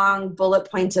a long bullet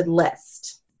pointed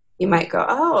list, you might go,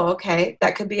 oh, okay,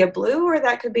 that could be a blue or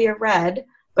that could be a red,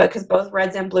 but because both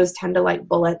reds and blues tend to like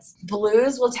bullets.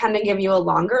 Blues will tend to give you a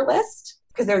longer list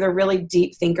because they're the really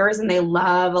deep thinkers and they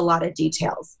love a lot of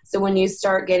details. So when you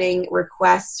start getting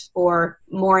requests for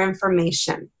more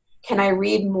information, can I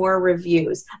read more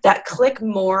reviews? That click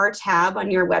more tab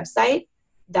on your website,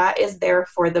 that is there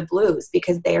for the blues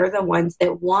because they are the ones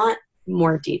that want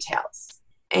more details.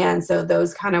 And so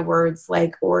those kind of words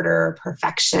like order,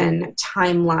 perfection,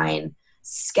 timeline,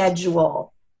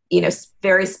 schedule,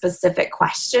 very specific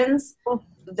questions,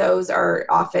 those are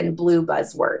often blue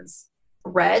buzzwords.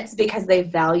 Reds, because they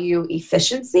value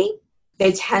efficiency,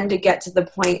 they tend to get to the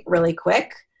point really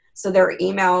quick. So their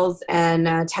emails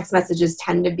and text messages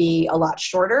tend to be a lot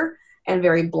shorter and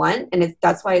very blunt. And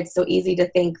that's why it's so easy to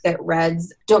think that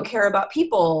reds don't care about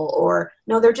people, or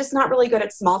no, they're just not really good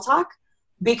at small talk,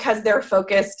 because they're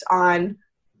focused on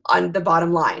the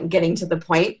bottom line, getting to the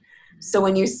point. So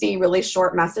when you see really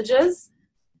short messages,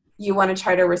 you want to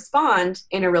try to respond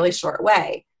in a really short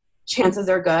way. Chances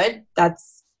are good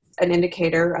that's an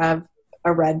indicator of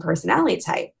a red personality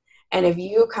type. And if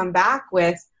you come back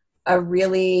with a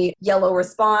really yellow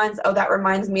response, oh, that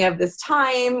reminds me of this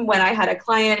time when I had a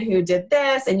client who did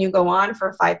this, and you go on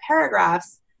for 5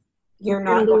 paragraphs, you're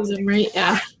not going to, right?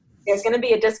 Yeah. There's going to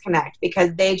be a disconnect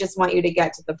because they just want you to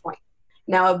get to the point.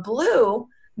 Now, a blue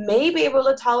may be able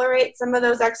to tolerate some of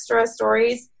those extra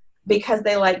stories because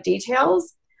they like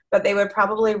details, but they would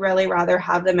probably really rather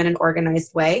have them in an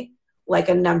organized way, like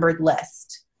a numbered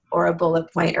list or a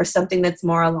bullet point or something that's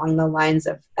more along the lines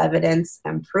of evidence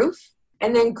and proof.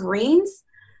 And then greens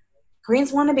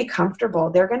want to be comfortable.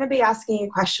 They're going to be asking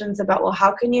you questions about, well,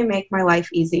 how can you make my life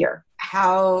easier?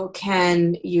 How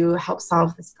can you help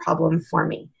solve this problem for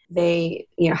me?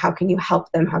 How can you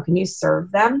help them? How can you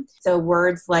serve them? So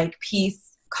words like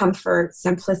peace, comfort,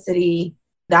 simplicity,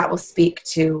 that will speak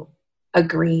to a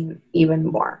green even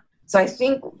more. So I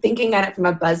think thinking at it from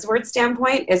a buzzword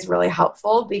standpoint is really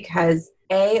helpful because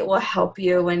it will help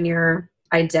you when you're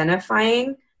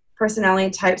identifying personality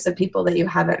types of people that you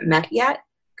haven't met yet,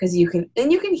 because you can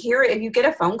hear it if you get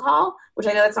a phone call, which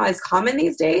I know that's not as common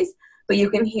these days, but you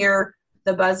can hear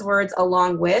the buzzwords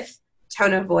along with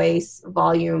tone of voice,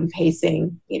 volume,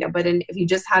 pacing, but if you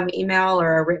just have email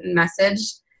or a written message,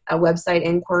 a website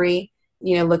inquiry,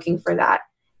 looking for that.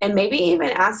 And maybe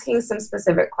even asking some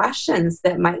specific questions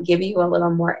that might give you a little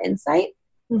more insight.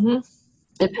 Mm-hmm.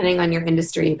 Depending on your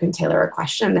industry, you can tailor a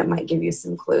question that might give you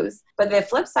some clues. But the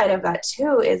flip side of that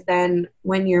too is then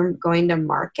when you're going to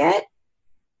market,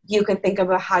 you can think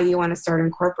about how you want to start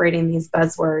incorporating these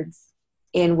buzzwords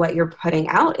in what you're putting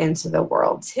out into the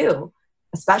world too,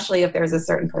 especially if there's a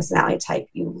certain personality type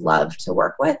you love to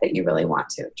work with that you really want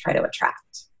to try to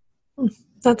attract.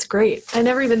 That's great. I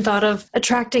never even thought of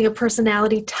attracting a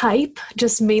personality type,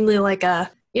 just mainly like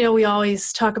we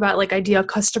always talk about like ideal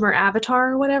customer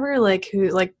avatar or whatever, like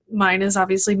mine is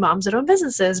obviously moms that own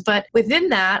businesses, but within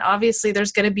that, obviously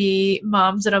there's going to be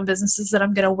moms that own businesses that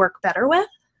I'm going to work better with.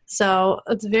 So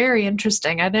it's very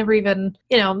interesting. I never even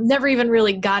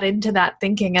really got into that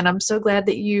thinking, and I'm so glad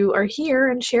that you are here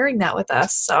and sharing that with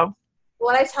us. So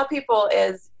what I tell people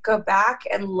is go back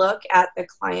and look at the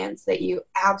clients that you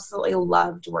absolutely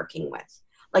loved working with,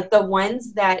 like the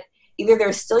ones that either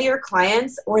they're still your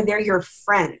clients or they're your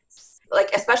friends. Like,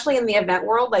 especially in the event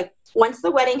world, like once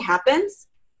the wedding happens,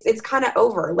 it's kind of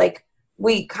over. Like,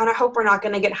 we kind of hope we're not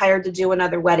going to get hired to do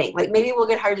another wedding. Like maybe we'll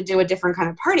get hired to do a different kind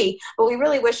of party, but we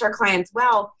really wish our clients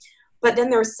well. But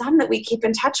then there's some that we keep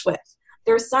in touch with.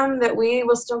 There's some that we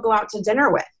will still go out to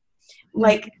dinner with.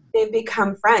 Like they've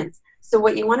become friends. So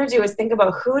what you want to do is think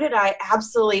about, who did I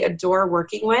absolutely adore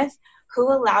working with?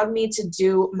 Who allowed me to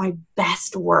do my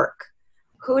best work?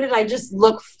 Who did I just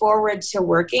look forward to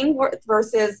working with,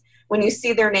 versus when you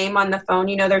see their name on the phone,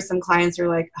 there's some clients who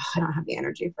are like, oh, I don't have the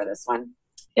energy for this one.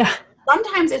 Yeah.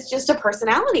 Sometimes it's just a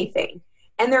personality thing.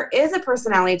 And there is a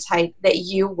personality type that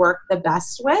you work the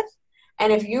best with.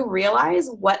 And if you realize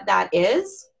what that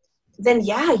is, then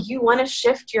yeah, you want to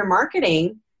shift your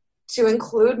marketing to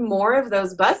include more of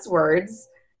those buzzwords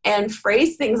and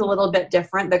phrase things a little bit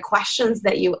different. The questions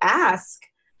that you ask,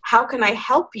 how can I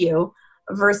help you,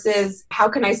 versus how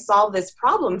can I solve this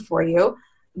problem for you?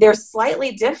 They're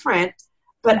slightly different,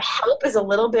 but help is a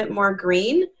little bit more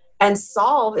green and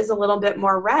solve is a little bit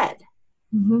more red.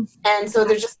 Mm-hmm. And so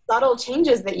there's just subtle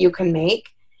changes that you can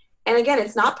make. And again,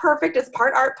 it's not perfect. It's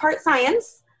part art, part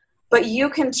science, but you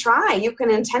can try. You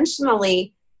can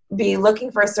intentionally be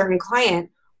looking for a certain client,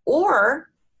 or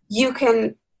you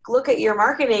can look at your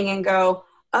marketing and go,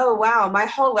 oh, wow, my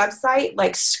whole website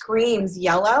like screams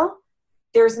yellow.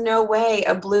 There's no way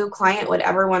a blue client would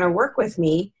ever want to work with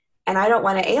me, and I don't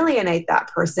want to alienate that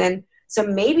person. So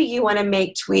maybe you want to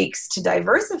make tweaks to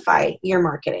diversify your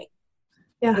marketing.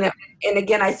 Yeah. And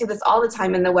again, I see this all the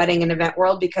time in the wedding and event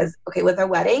world, because, okay, with a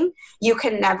wedding, you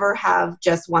can never have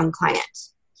just one client.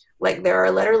 Like there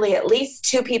are literally at least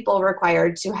 2 people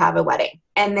required to have a wedding.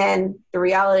 And then the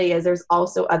reality is there's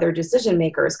also other decision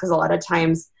makers, because a lot of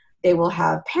times they will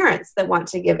have parents that want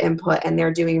to give input and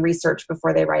they're doing research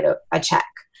before they write a check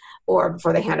or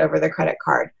before they hand over the credit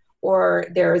card. Or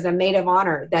there's a maid of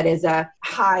honor that is a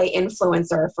high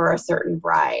influencer for a certain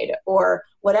bride, or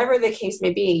whatever the case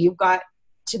may be. You've got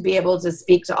to be able to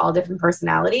speak to all different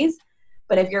personalities.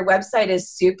 But if your website is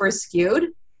super skewed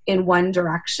in one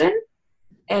direction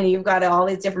and you've got all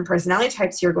these different personality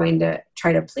types you're going to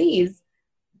try to please,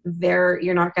 you're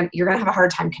going to have a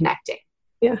hard time connecting.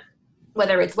 Yeah.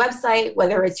 Whether it's website,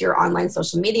 whether it's your online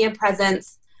social media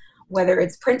presence, whether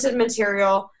it's printed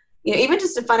material, even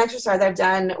just a fun exercise I've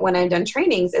done when I've done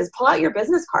trainings is pull out your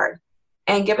business card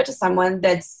and give it to someone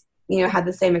that's, had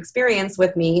the same experience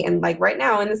with me. And like right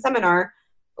now in the seminar,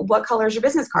 what color is your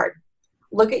business card?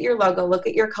 Look at your logo, look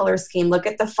at your color scheme, look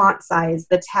at the font size,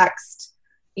 the text,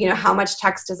 how much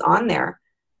text is on there.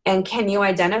 And can you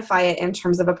identify it in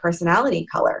terms of a personality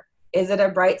color? Is it a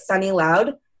bright, sunny,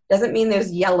 loud? Doesn't mean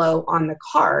there's yellow on the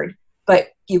card, but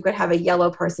you could have a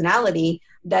yellow personality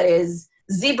that is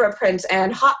zebra print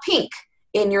and hot pink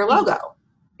in your logo.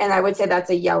 And I would say that's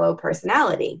a yellow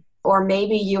personality. Or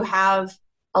maybe you have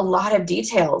a lot of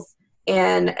details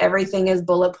and everything is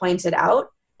bullet pointed out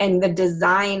and the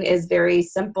design is very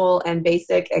simple and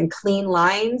basic and clean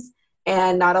lines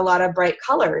and not a lot of bright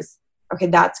colors. Okay,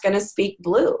 that's going to speak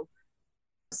blue.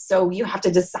 So you have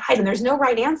to decide, and there's no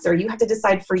right answer. You have to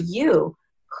decide for you,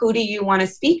 who do you want to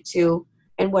speak to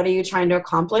and what are you trying to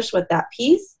accomplish with that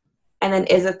piece? And then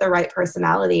is it the right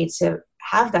personality to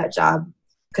have that job?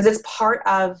 Because it's part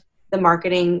of the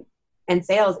marketing and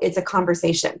sales. It's a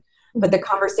conversation. But the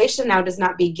conversation now does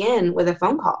not begin with a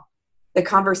phone call. The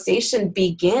conversation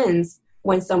begins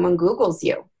when someone Googles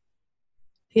you.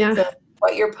 Yeah. So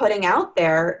what you're putting out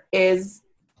there is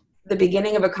the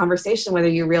beginning of a conversation, whether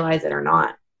you realize it or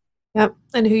not. Yep.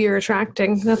 And who you're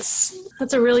attracting. That's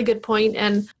a really good point.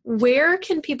 And where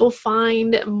can people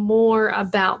find more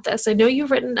about this? I know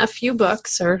you've written a few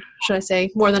books, or should I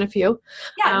say more than a few?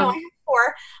 Yeah, no, I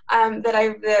have 4 that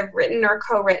I've written or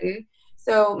co-written.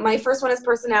 So my first one is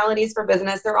Personalities for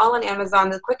Business. They're all on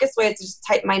Amazon. The quickest way is to just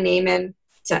type my name in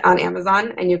on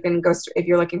Amazon, and you can go, if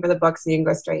you're looking for the books, you can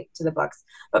go straight to the books.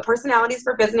 But Personalities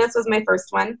for Business was my first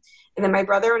one. And then my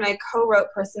brother and I co-wrote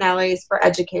Personalities for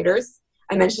Educators.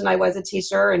 I mentioned I was a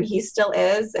teacher, and he still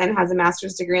is and has a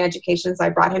master's degree in education, so I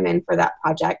brought him in for that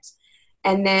project.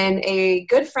 And then a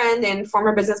good friend and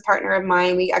former business partner of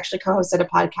mine, we actually co-hosted a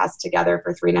podcast together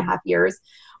for 3.5 years.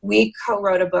 We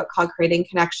co-wrote a book called Creating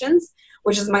Connections,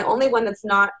 which is my only one that's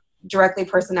not directly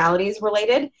personalities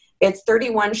related. It's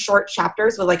 31 short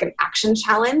chapters with like an action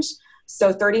challenge.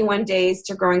 So 31 days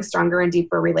to growing stronger and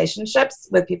deeper relationships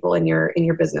with people in your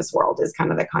business world is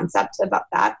kind of the concept about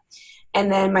that.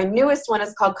 And then my newest one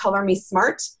is called Color Me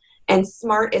Smart. And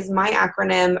SMART is my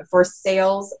acronym for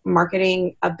sales,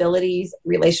 marketing, abilities,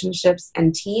 relationships,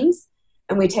 and teams.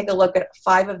 And we take a look at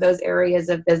 5 of those areas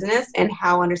of business and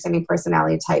how understanding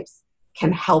personality types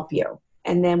can help you.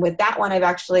 And then with that one, I've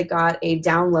actually got a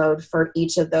download for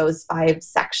each of those 5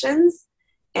 sections.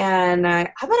 And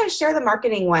how about I share the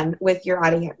marketing one with your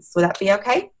audience? Would that be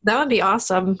okay? That would be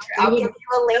awesome. I'll give you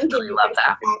a link. I love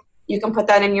that. You can put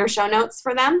that in your show notes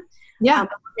for them. Yeah.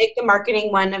 Make the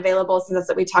marketing one available, since that's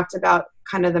what we talked about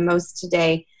kind of the most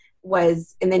today.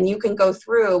 was, and then you can go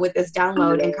through with this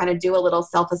download and kind of do a little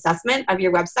self-assessment of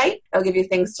your website. It'll give you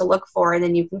things to look for, and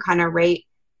then you can kind of rate,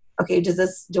 okay,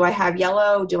 do I have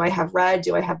yellow? Do I have red?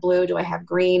 Do I have blue? Do I have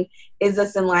green? Is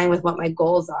this in line with what my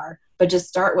goals are? But just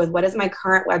start with, what does my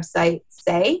current website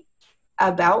say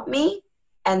about me?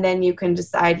 And then you can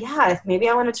decide, yeah, maybe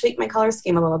I want to tweak my color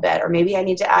scheme a little bit, or maybe I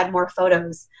need to add more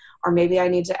photos, or maybe I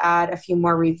need to add a few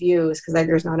more reviews because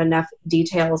there's not enough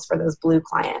details for those blue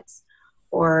clients.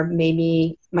 Or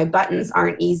maybe my buttons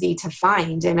aren't easy to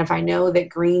find. And if I know that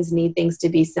greens need things to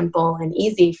be simple and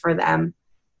easy for them,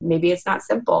 maybe it's not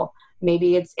simple.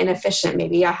 Maybe it's inefficient.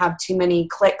 Maybe I have too many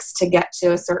clicks to get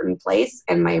to a certain place,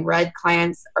 and my red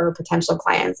clients or potential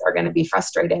clients are going to be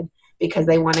frustrated because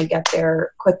they want to get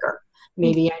there quicker.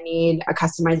 Maybe I need a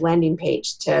customized landing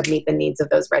page to meet the needs of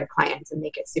those red clients and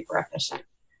make it super efficient.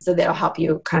 So that'll help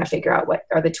you kind of figure out what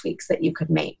are the tweaks that you could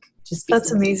make.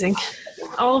 That's amazing.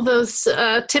 All of those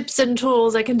tips and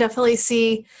tools, I can definitely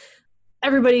see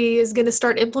everybody is going to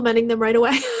start implementing them right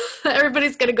away.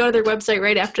 Everybody's going to go to their website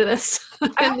right after this.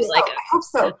 I hope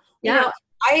so. Yeah. You know,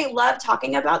 I love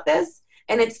talking about this,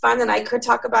 and it's fun, and I could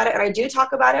talk about it, and I do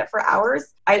talk about it for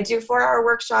hours. I do 4-hour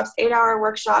workshops, 8-hour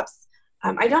workshops.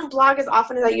 I don't blog as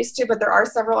often as I used to, but there are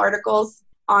several articles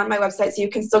on my website, so you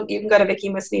can go to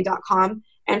VickiMusney.com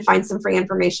and find some free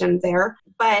information there.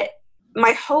 But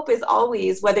my hope is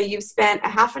always, whether you've spent a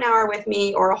half an hour with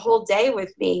me or a whole day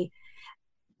with me,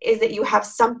 is that you have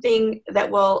something that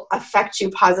will affect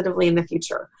you positively in the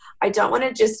future. I don't want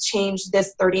to just change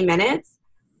this 30 minutes.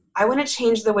 I want to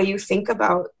change the way you think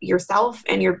about yourself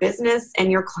and your business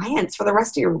and your clients for the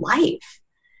rest of your life.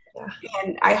 Yeah.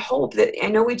 And I hope that, I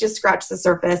know we just scratched the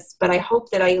surface, but I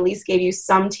hope that I at least gave you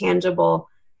some tangible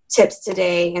tips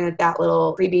today, and that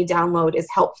little freebie download is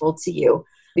helpful to you,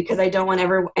 because I don't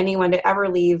want anyone to ever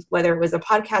leave, whether it was a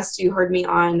podcast you heard me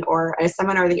on or a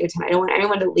seminar that you attend. I don't want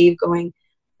anyone to leave going,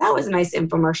 that was a nice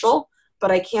infomercial,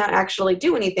 but I can't actually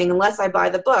do anything unless I buy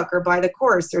the book or buy the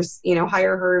course or,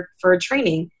 hire her for a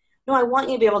training. No, I want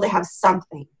you to be able to have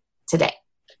something today.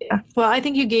 Yeah. Well, I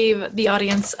think you gave the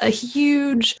audience a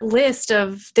huge list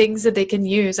of things that they can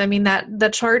use. I mean,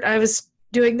 that chart, I was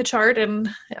doing the chart, and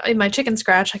in my chicken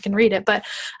scratch, I can read it, but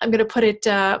I'm going to put it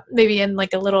maybe in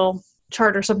like a little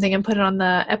chart or something and put it on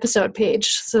the episode page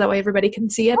so that way everybody can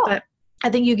see it. Oh. But I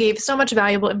think you gave so much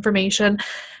valuable information,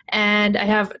 and I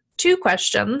have 2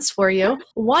 questions for you.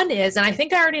 One is, and I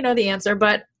think I already know the answer,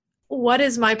 but what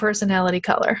is my personality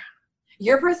color?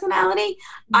 Your personality?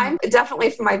 I'm definitely,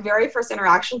 from my very first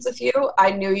interactions with you, I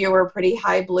knew you were pretty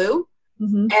high blue.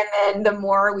 Mm-hmm. And then the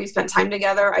more we spent time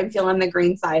together, I'm feeling the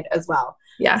green side as well.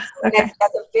 Yeah. Okay.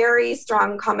 That's a very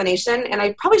strong combination. And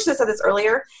I probably should have said this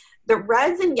earlier. The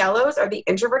reds and yellows are the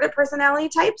introverted personality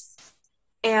types,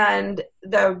 and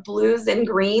the blues and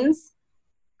greens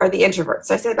are the introverts.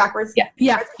 So I said it backwards.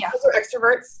 Yeah. Those are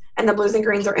extroverts, and the blues and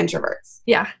greens are introverts.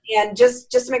 Yeah. And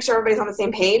just to make sure everybody's on the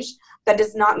same page, that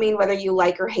does not mean whether you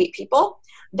like or hate people.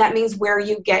 That means where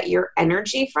you get your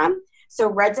energy from. So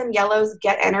reds and yellows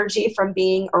get energy from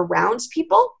being around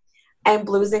people, and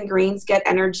blues and greens get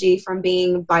energy from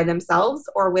being by themselves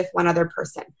or with one other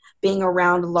person. Being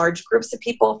around large groups of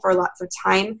people for lots of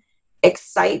time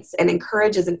excites and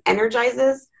encourages and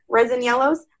energizes reds and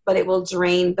yellows, but it will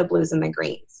drain the blues and the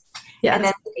greens. Yeah. And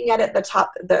then looking at it,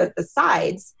 the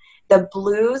sides, the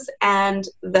blues and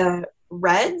the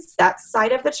reds, that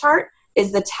side of the chart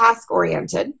is the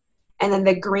task-oriented, and then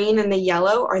the green and the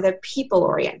yellow are the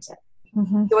people-oriented.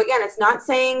 Mm-hmm. So again, it's not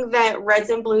saying that reds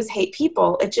and blues hate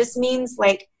people. It just means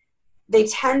like they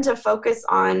tend to focus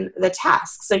on the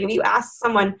task. So if you ask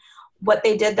someone what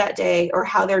they did that day or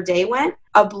how their day went,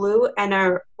 a blue and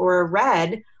a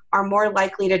red are more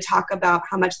likely to talk about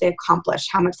how much they accomplished,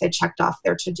 how much they checked off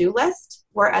their to-do list,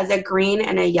 whereas a green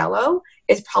and a yellow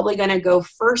is probably going to go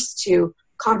first to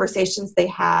conversations they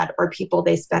had or people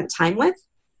they spent time with.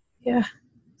 Yeah,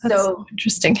 that's so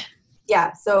interesting.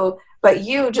 Yeah, so but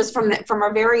you, just from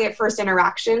our very first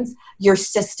interactions, your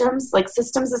systems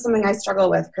is something I struggle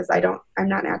with because I'm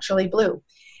not naturally blue.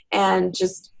 And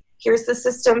just here's the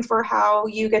system for how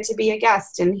you get to be a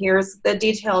guest, and here's the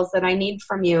details that I need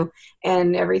from you,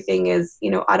 and everything is,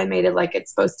 automated like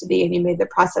it's supposed to be, and you made the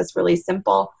process really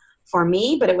simple for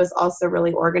me, but it was also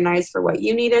really organized for what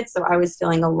you needed. So I was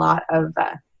feeling a lot of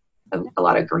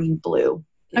green blue.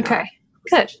 Okay.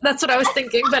 Good. That's what I was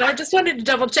thinking, but I just wanted to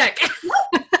double check.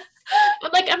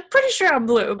 I'm pretty sure I'm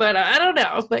blue, but I don't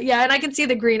know. But yeah, and I can see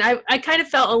the green. I kind of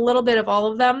felt a little bit of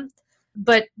all of them,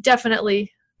 but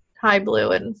definitely high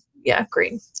blue and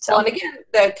green. So, and again,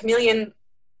 the chameleon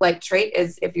trait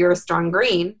is if you're a strong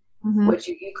green, mm-hmm. which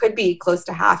you could be close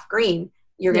to half green,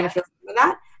 you're going to feel some of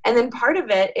that. And then part of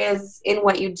it is in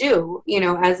what you do,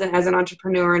 as an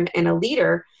entrepreneur and a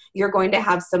leader, you're going to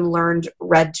have some learned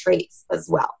red traits as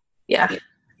well. Yeah.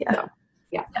 Yeah. So,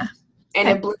 yeah. Yeah. And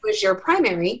Okay. if blue is your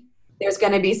primary, there's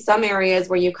going to be some areas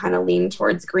where you kind of lean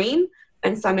towards green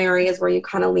and some areas where you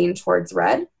kind of lean towards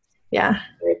red. Yeah.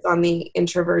 It's on the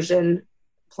introversion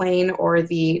plane or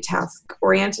the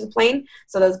task-oriented plane.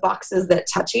 So those boxes that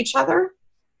touch each other,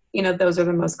 those are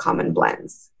the most common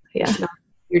blends. Yeah.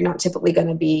 You're not typically going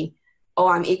to be,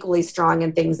 I'm equally strong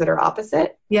in things that are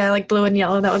opposite. Yeah, like blue and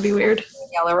yellow. That would be weird.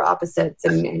 Yellow are opposites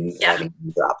and red and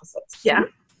green are opposites. Yeah.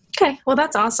 Okay. Well,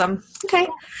 that's awesome. Okay.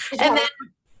 And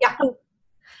then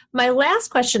my last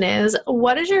question is,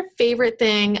 what is your favorite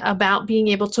thing about being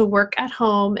able to work at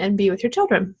home and be with your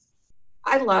children?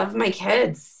 I love my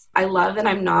kids. I love that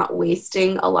I'm not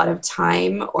wasting a lot of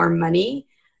time or money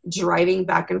driving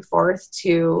back and forth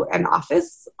to an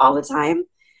office all the time.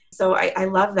 So I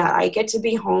love that. I get to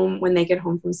be home when they get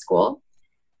home from school.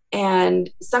 And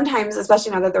sometimes,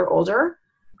 especially now that they're older,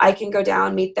 I can go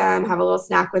down, meet them, have a little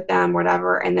snack with them,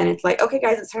 whatever. And then it's like, okay,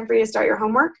 guys, it's time for you to start your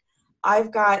homework.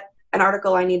 I've got an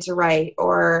article I need to write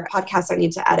or a podcast I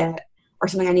need to edit or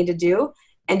something I need to do.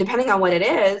 And depending on what it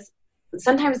is,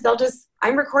 sometimes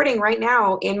I'm recording right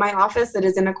now in my office that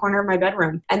is in a corner of my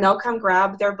bedroom, and they'll come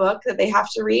grab their book that they have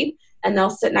to read and they'll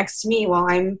sit next to me while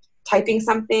I'm typing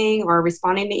something or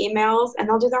responding to emails, and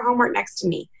they'll do their homework next to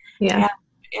me. Yeah.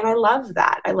 And I love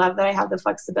that. I love that I have the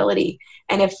flexibility.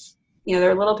 And if,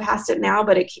 they're a little past it now,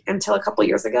 but until a couple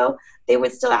years ago, they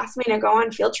would still ask me to go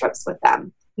on field trips with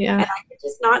them. Yeah. And I could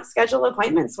just not schedule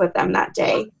appointments with them that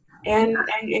day and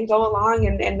go along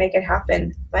and make it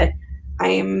happen. But I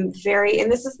am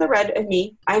and this is the red of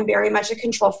me, I'm very much a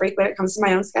control freak when it comes to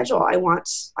my own schedule. I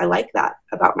like that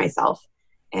about myself.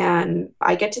 And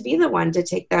I get to be the one to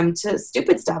take them to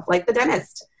stupid stuff like the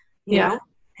dentist. You know?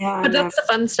 And, but that's the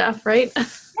fun stuff, right?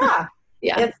 Yeah.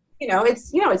 Yeah.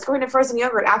 It's going to frozen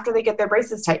yogurt after they get their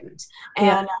braces tightened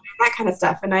and that kind of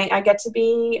stuff. And I get to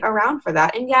be around for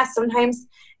that. And yes, sometimes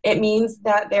it means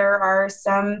that there are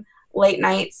some late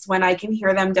nights when I can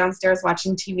hear them downstairs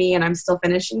watching TV and I'm still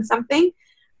finishing something.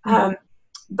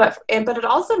 But it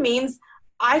also means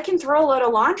I can throw a load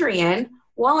of laundry in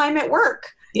while I'm at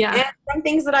work. Yeah. And some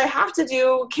things that I have to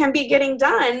do can be getting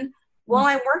done while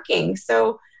I'm working.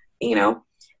 So,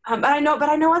 but I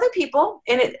know other people,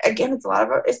 and it's a lot of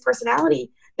it's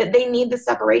personality, that they need the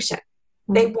separation.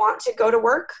 Mm-hmm. They want to go to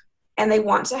work and they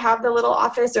want to have the little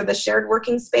office or the shared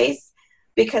working space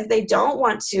because they don't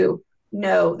want to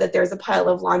know that there's a pile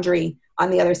of laundry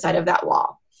on the other side of that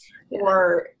wall. Yeah.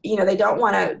 Or, they don't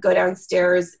want to go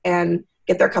downstairs and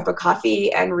get their cup of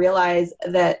coffee and realize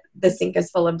that the sink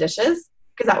is full of dishes,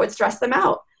 because that would stress them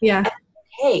out. Yeah. And,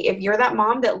 hey, if you're that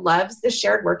mom that loves the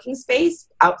shared working space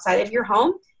outside of your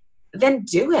home, then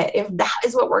do it. If that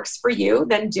is what works for you,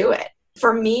 then do it.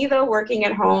 For me, though, working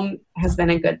at home has been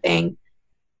a good thing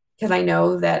because I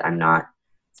know that I'm not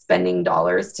spending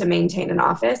dollars to maintain an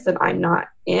office that I'm not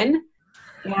in.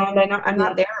 And I know I'm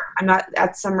not there. I'm not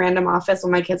at some random office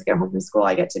when my kids get home from school.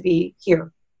 I get to be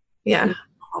here. Yeah.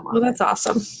 Well, that's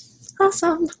awesome.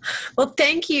 Awesome. Well,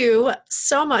 thank you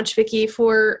so much, Vicki,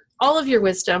 for all of your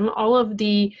wisdom, all of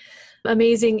the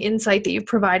amazing insight that you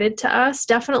provided to us.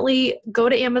 Definitely go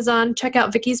to Amazon, check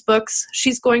out Vicki's books.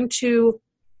 She's going to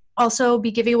also be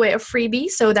giving away a freebie,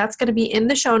 so that's going to be in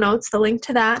the show notes, the link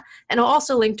to that, and I'll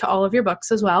also link to all of your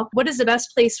books as well. What is the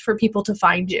best place for people to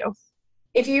find you?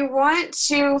 If you want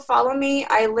to follow me,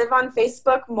 I live on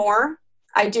Facebook more.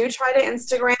 I do try to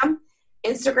Instagram.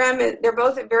 They're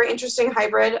both a very interesting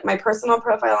hybrid. My personal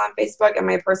profile on Facebook and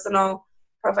my personal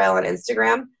profile on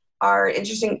Instagram are an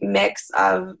interesting mix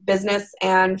of business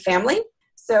and family.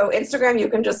 So Instagram, you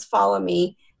can just follow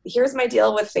me. Here's my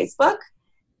deal with Facebook.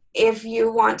 If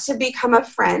you want to become a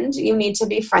friend, you need to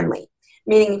be friendly.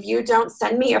 Meaning if you don't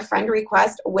send me a friend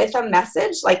request with a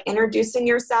message, like introducing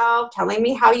yourself, telling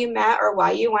me how you met or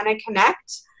why you want to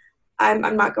connect,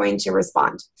 I'm not going to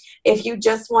respond. If you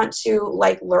just want to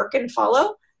lurk and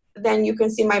follow, then you can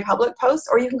see my public posts,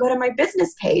 or you can go to my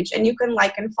business page and you can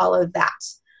like and follow that.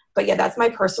 But yeah, that's my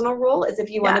personal rule is if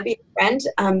you want to be a friend,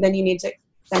 then you need to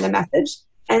send a message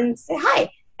and say hi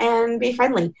and be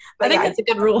friendly. But I think that's a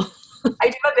good rule. I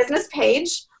do a business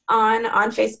page on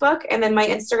Facebook, and then my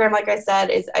Instagram, like I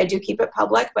said, is I do keep it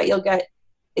public, but you'll get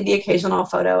the occasional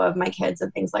photo of my kids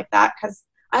and things like that because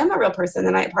I'm a real person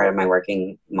and I'm part of my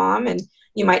working mom, and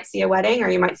you might see a wedding or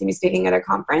you might see me speaking at a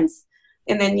conference,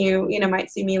 and then you might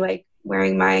see me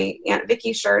wearing my Aunt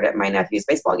Vicki shirt at my nephew's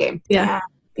baseball game. Yeah.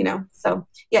 So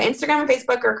yeah, Instagram and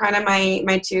Facebook are kind of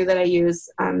my two that I use.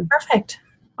 Perfect.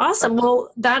 Awesome.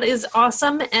 Well, that is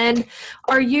awesome. And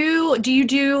do you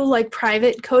do like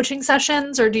private coaching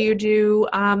sessions, or do you do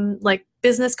like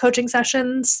business coaching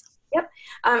sessions? Yep.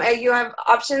 You have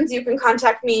options. You can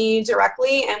contact me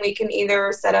directly, and we can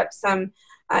either set up some,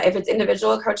 if it's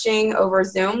individual coaching over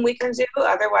Zoom, we can do.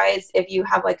 Otherwise, if you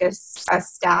have like a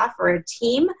staff or a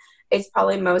team, it's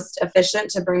probably most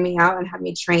efficient to bring me out and have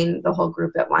me train the whole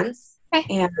group at once. Okay.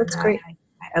 And that's great.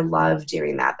 I love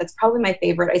doing that. That's probably my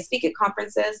favorite. I speak at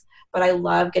conferences, but I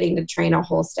love getting to train a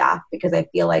whole staff because I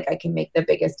feel like I can make the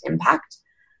biggest impact.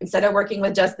 Instead of working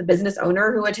with just the business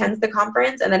owner who attends the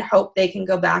conference and then hope they can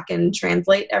go back and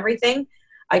translate everything,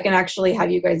 I can actually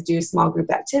have you guys do small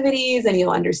group activities, and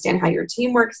you'll understand how your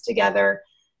team works together.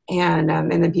 And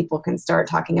then people can start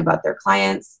talking about their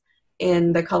clients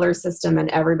in the color system, and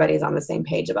everybody's on the same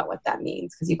page about what that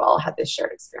means because you've all had this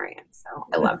shared experience. So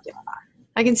I love doing that.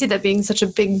 I can see that being such a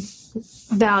big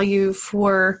value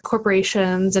for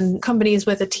corporations and companies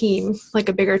with a team, like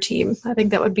a bigger team. I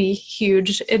think that would be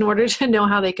huge in order to know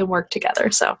how they can work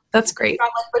together. So that's great.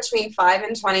 Like between 5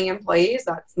 and 20 employees,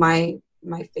 that's my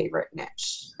favorite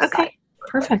niche. Okay,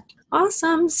 perfect.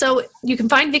 Awesome. So you can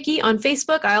find Vicki on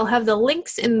Facebook. I'll have the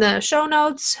links in the show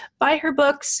notes. Buy her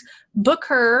books, book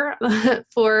her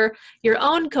for your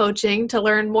own coaching to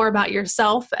learn more about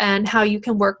yourself and how you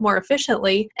can work more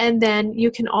efficiently. And then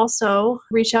you can also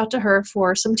reach out to her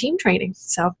for some team training.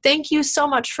 So thank you so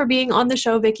much for being on the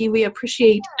show, Vicki. We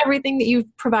appreciate everything that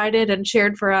you've provided and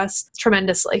shared for us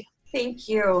tremendously. Thank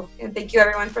you. And thank you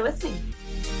everyone for listening.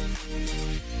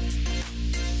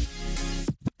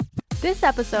 This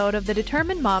episode of the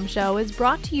Determined Mom Show is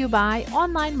brought to you by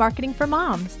Online Marketing for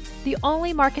Moms, the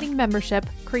only marketing membership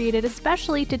created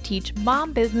especially to teach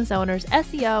mom business owners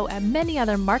SEO and many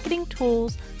other marketing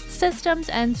tools, systems,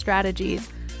 and strategies.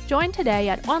 Join today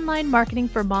at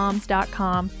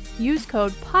onlinemarketingformoms.com. Use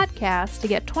code PODCAST to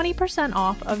get 20%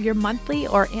 off of your monthly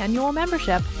or annual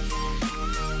membership.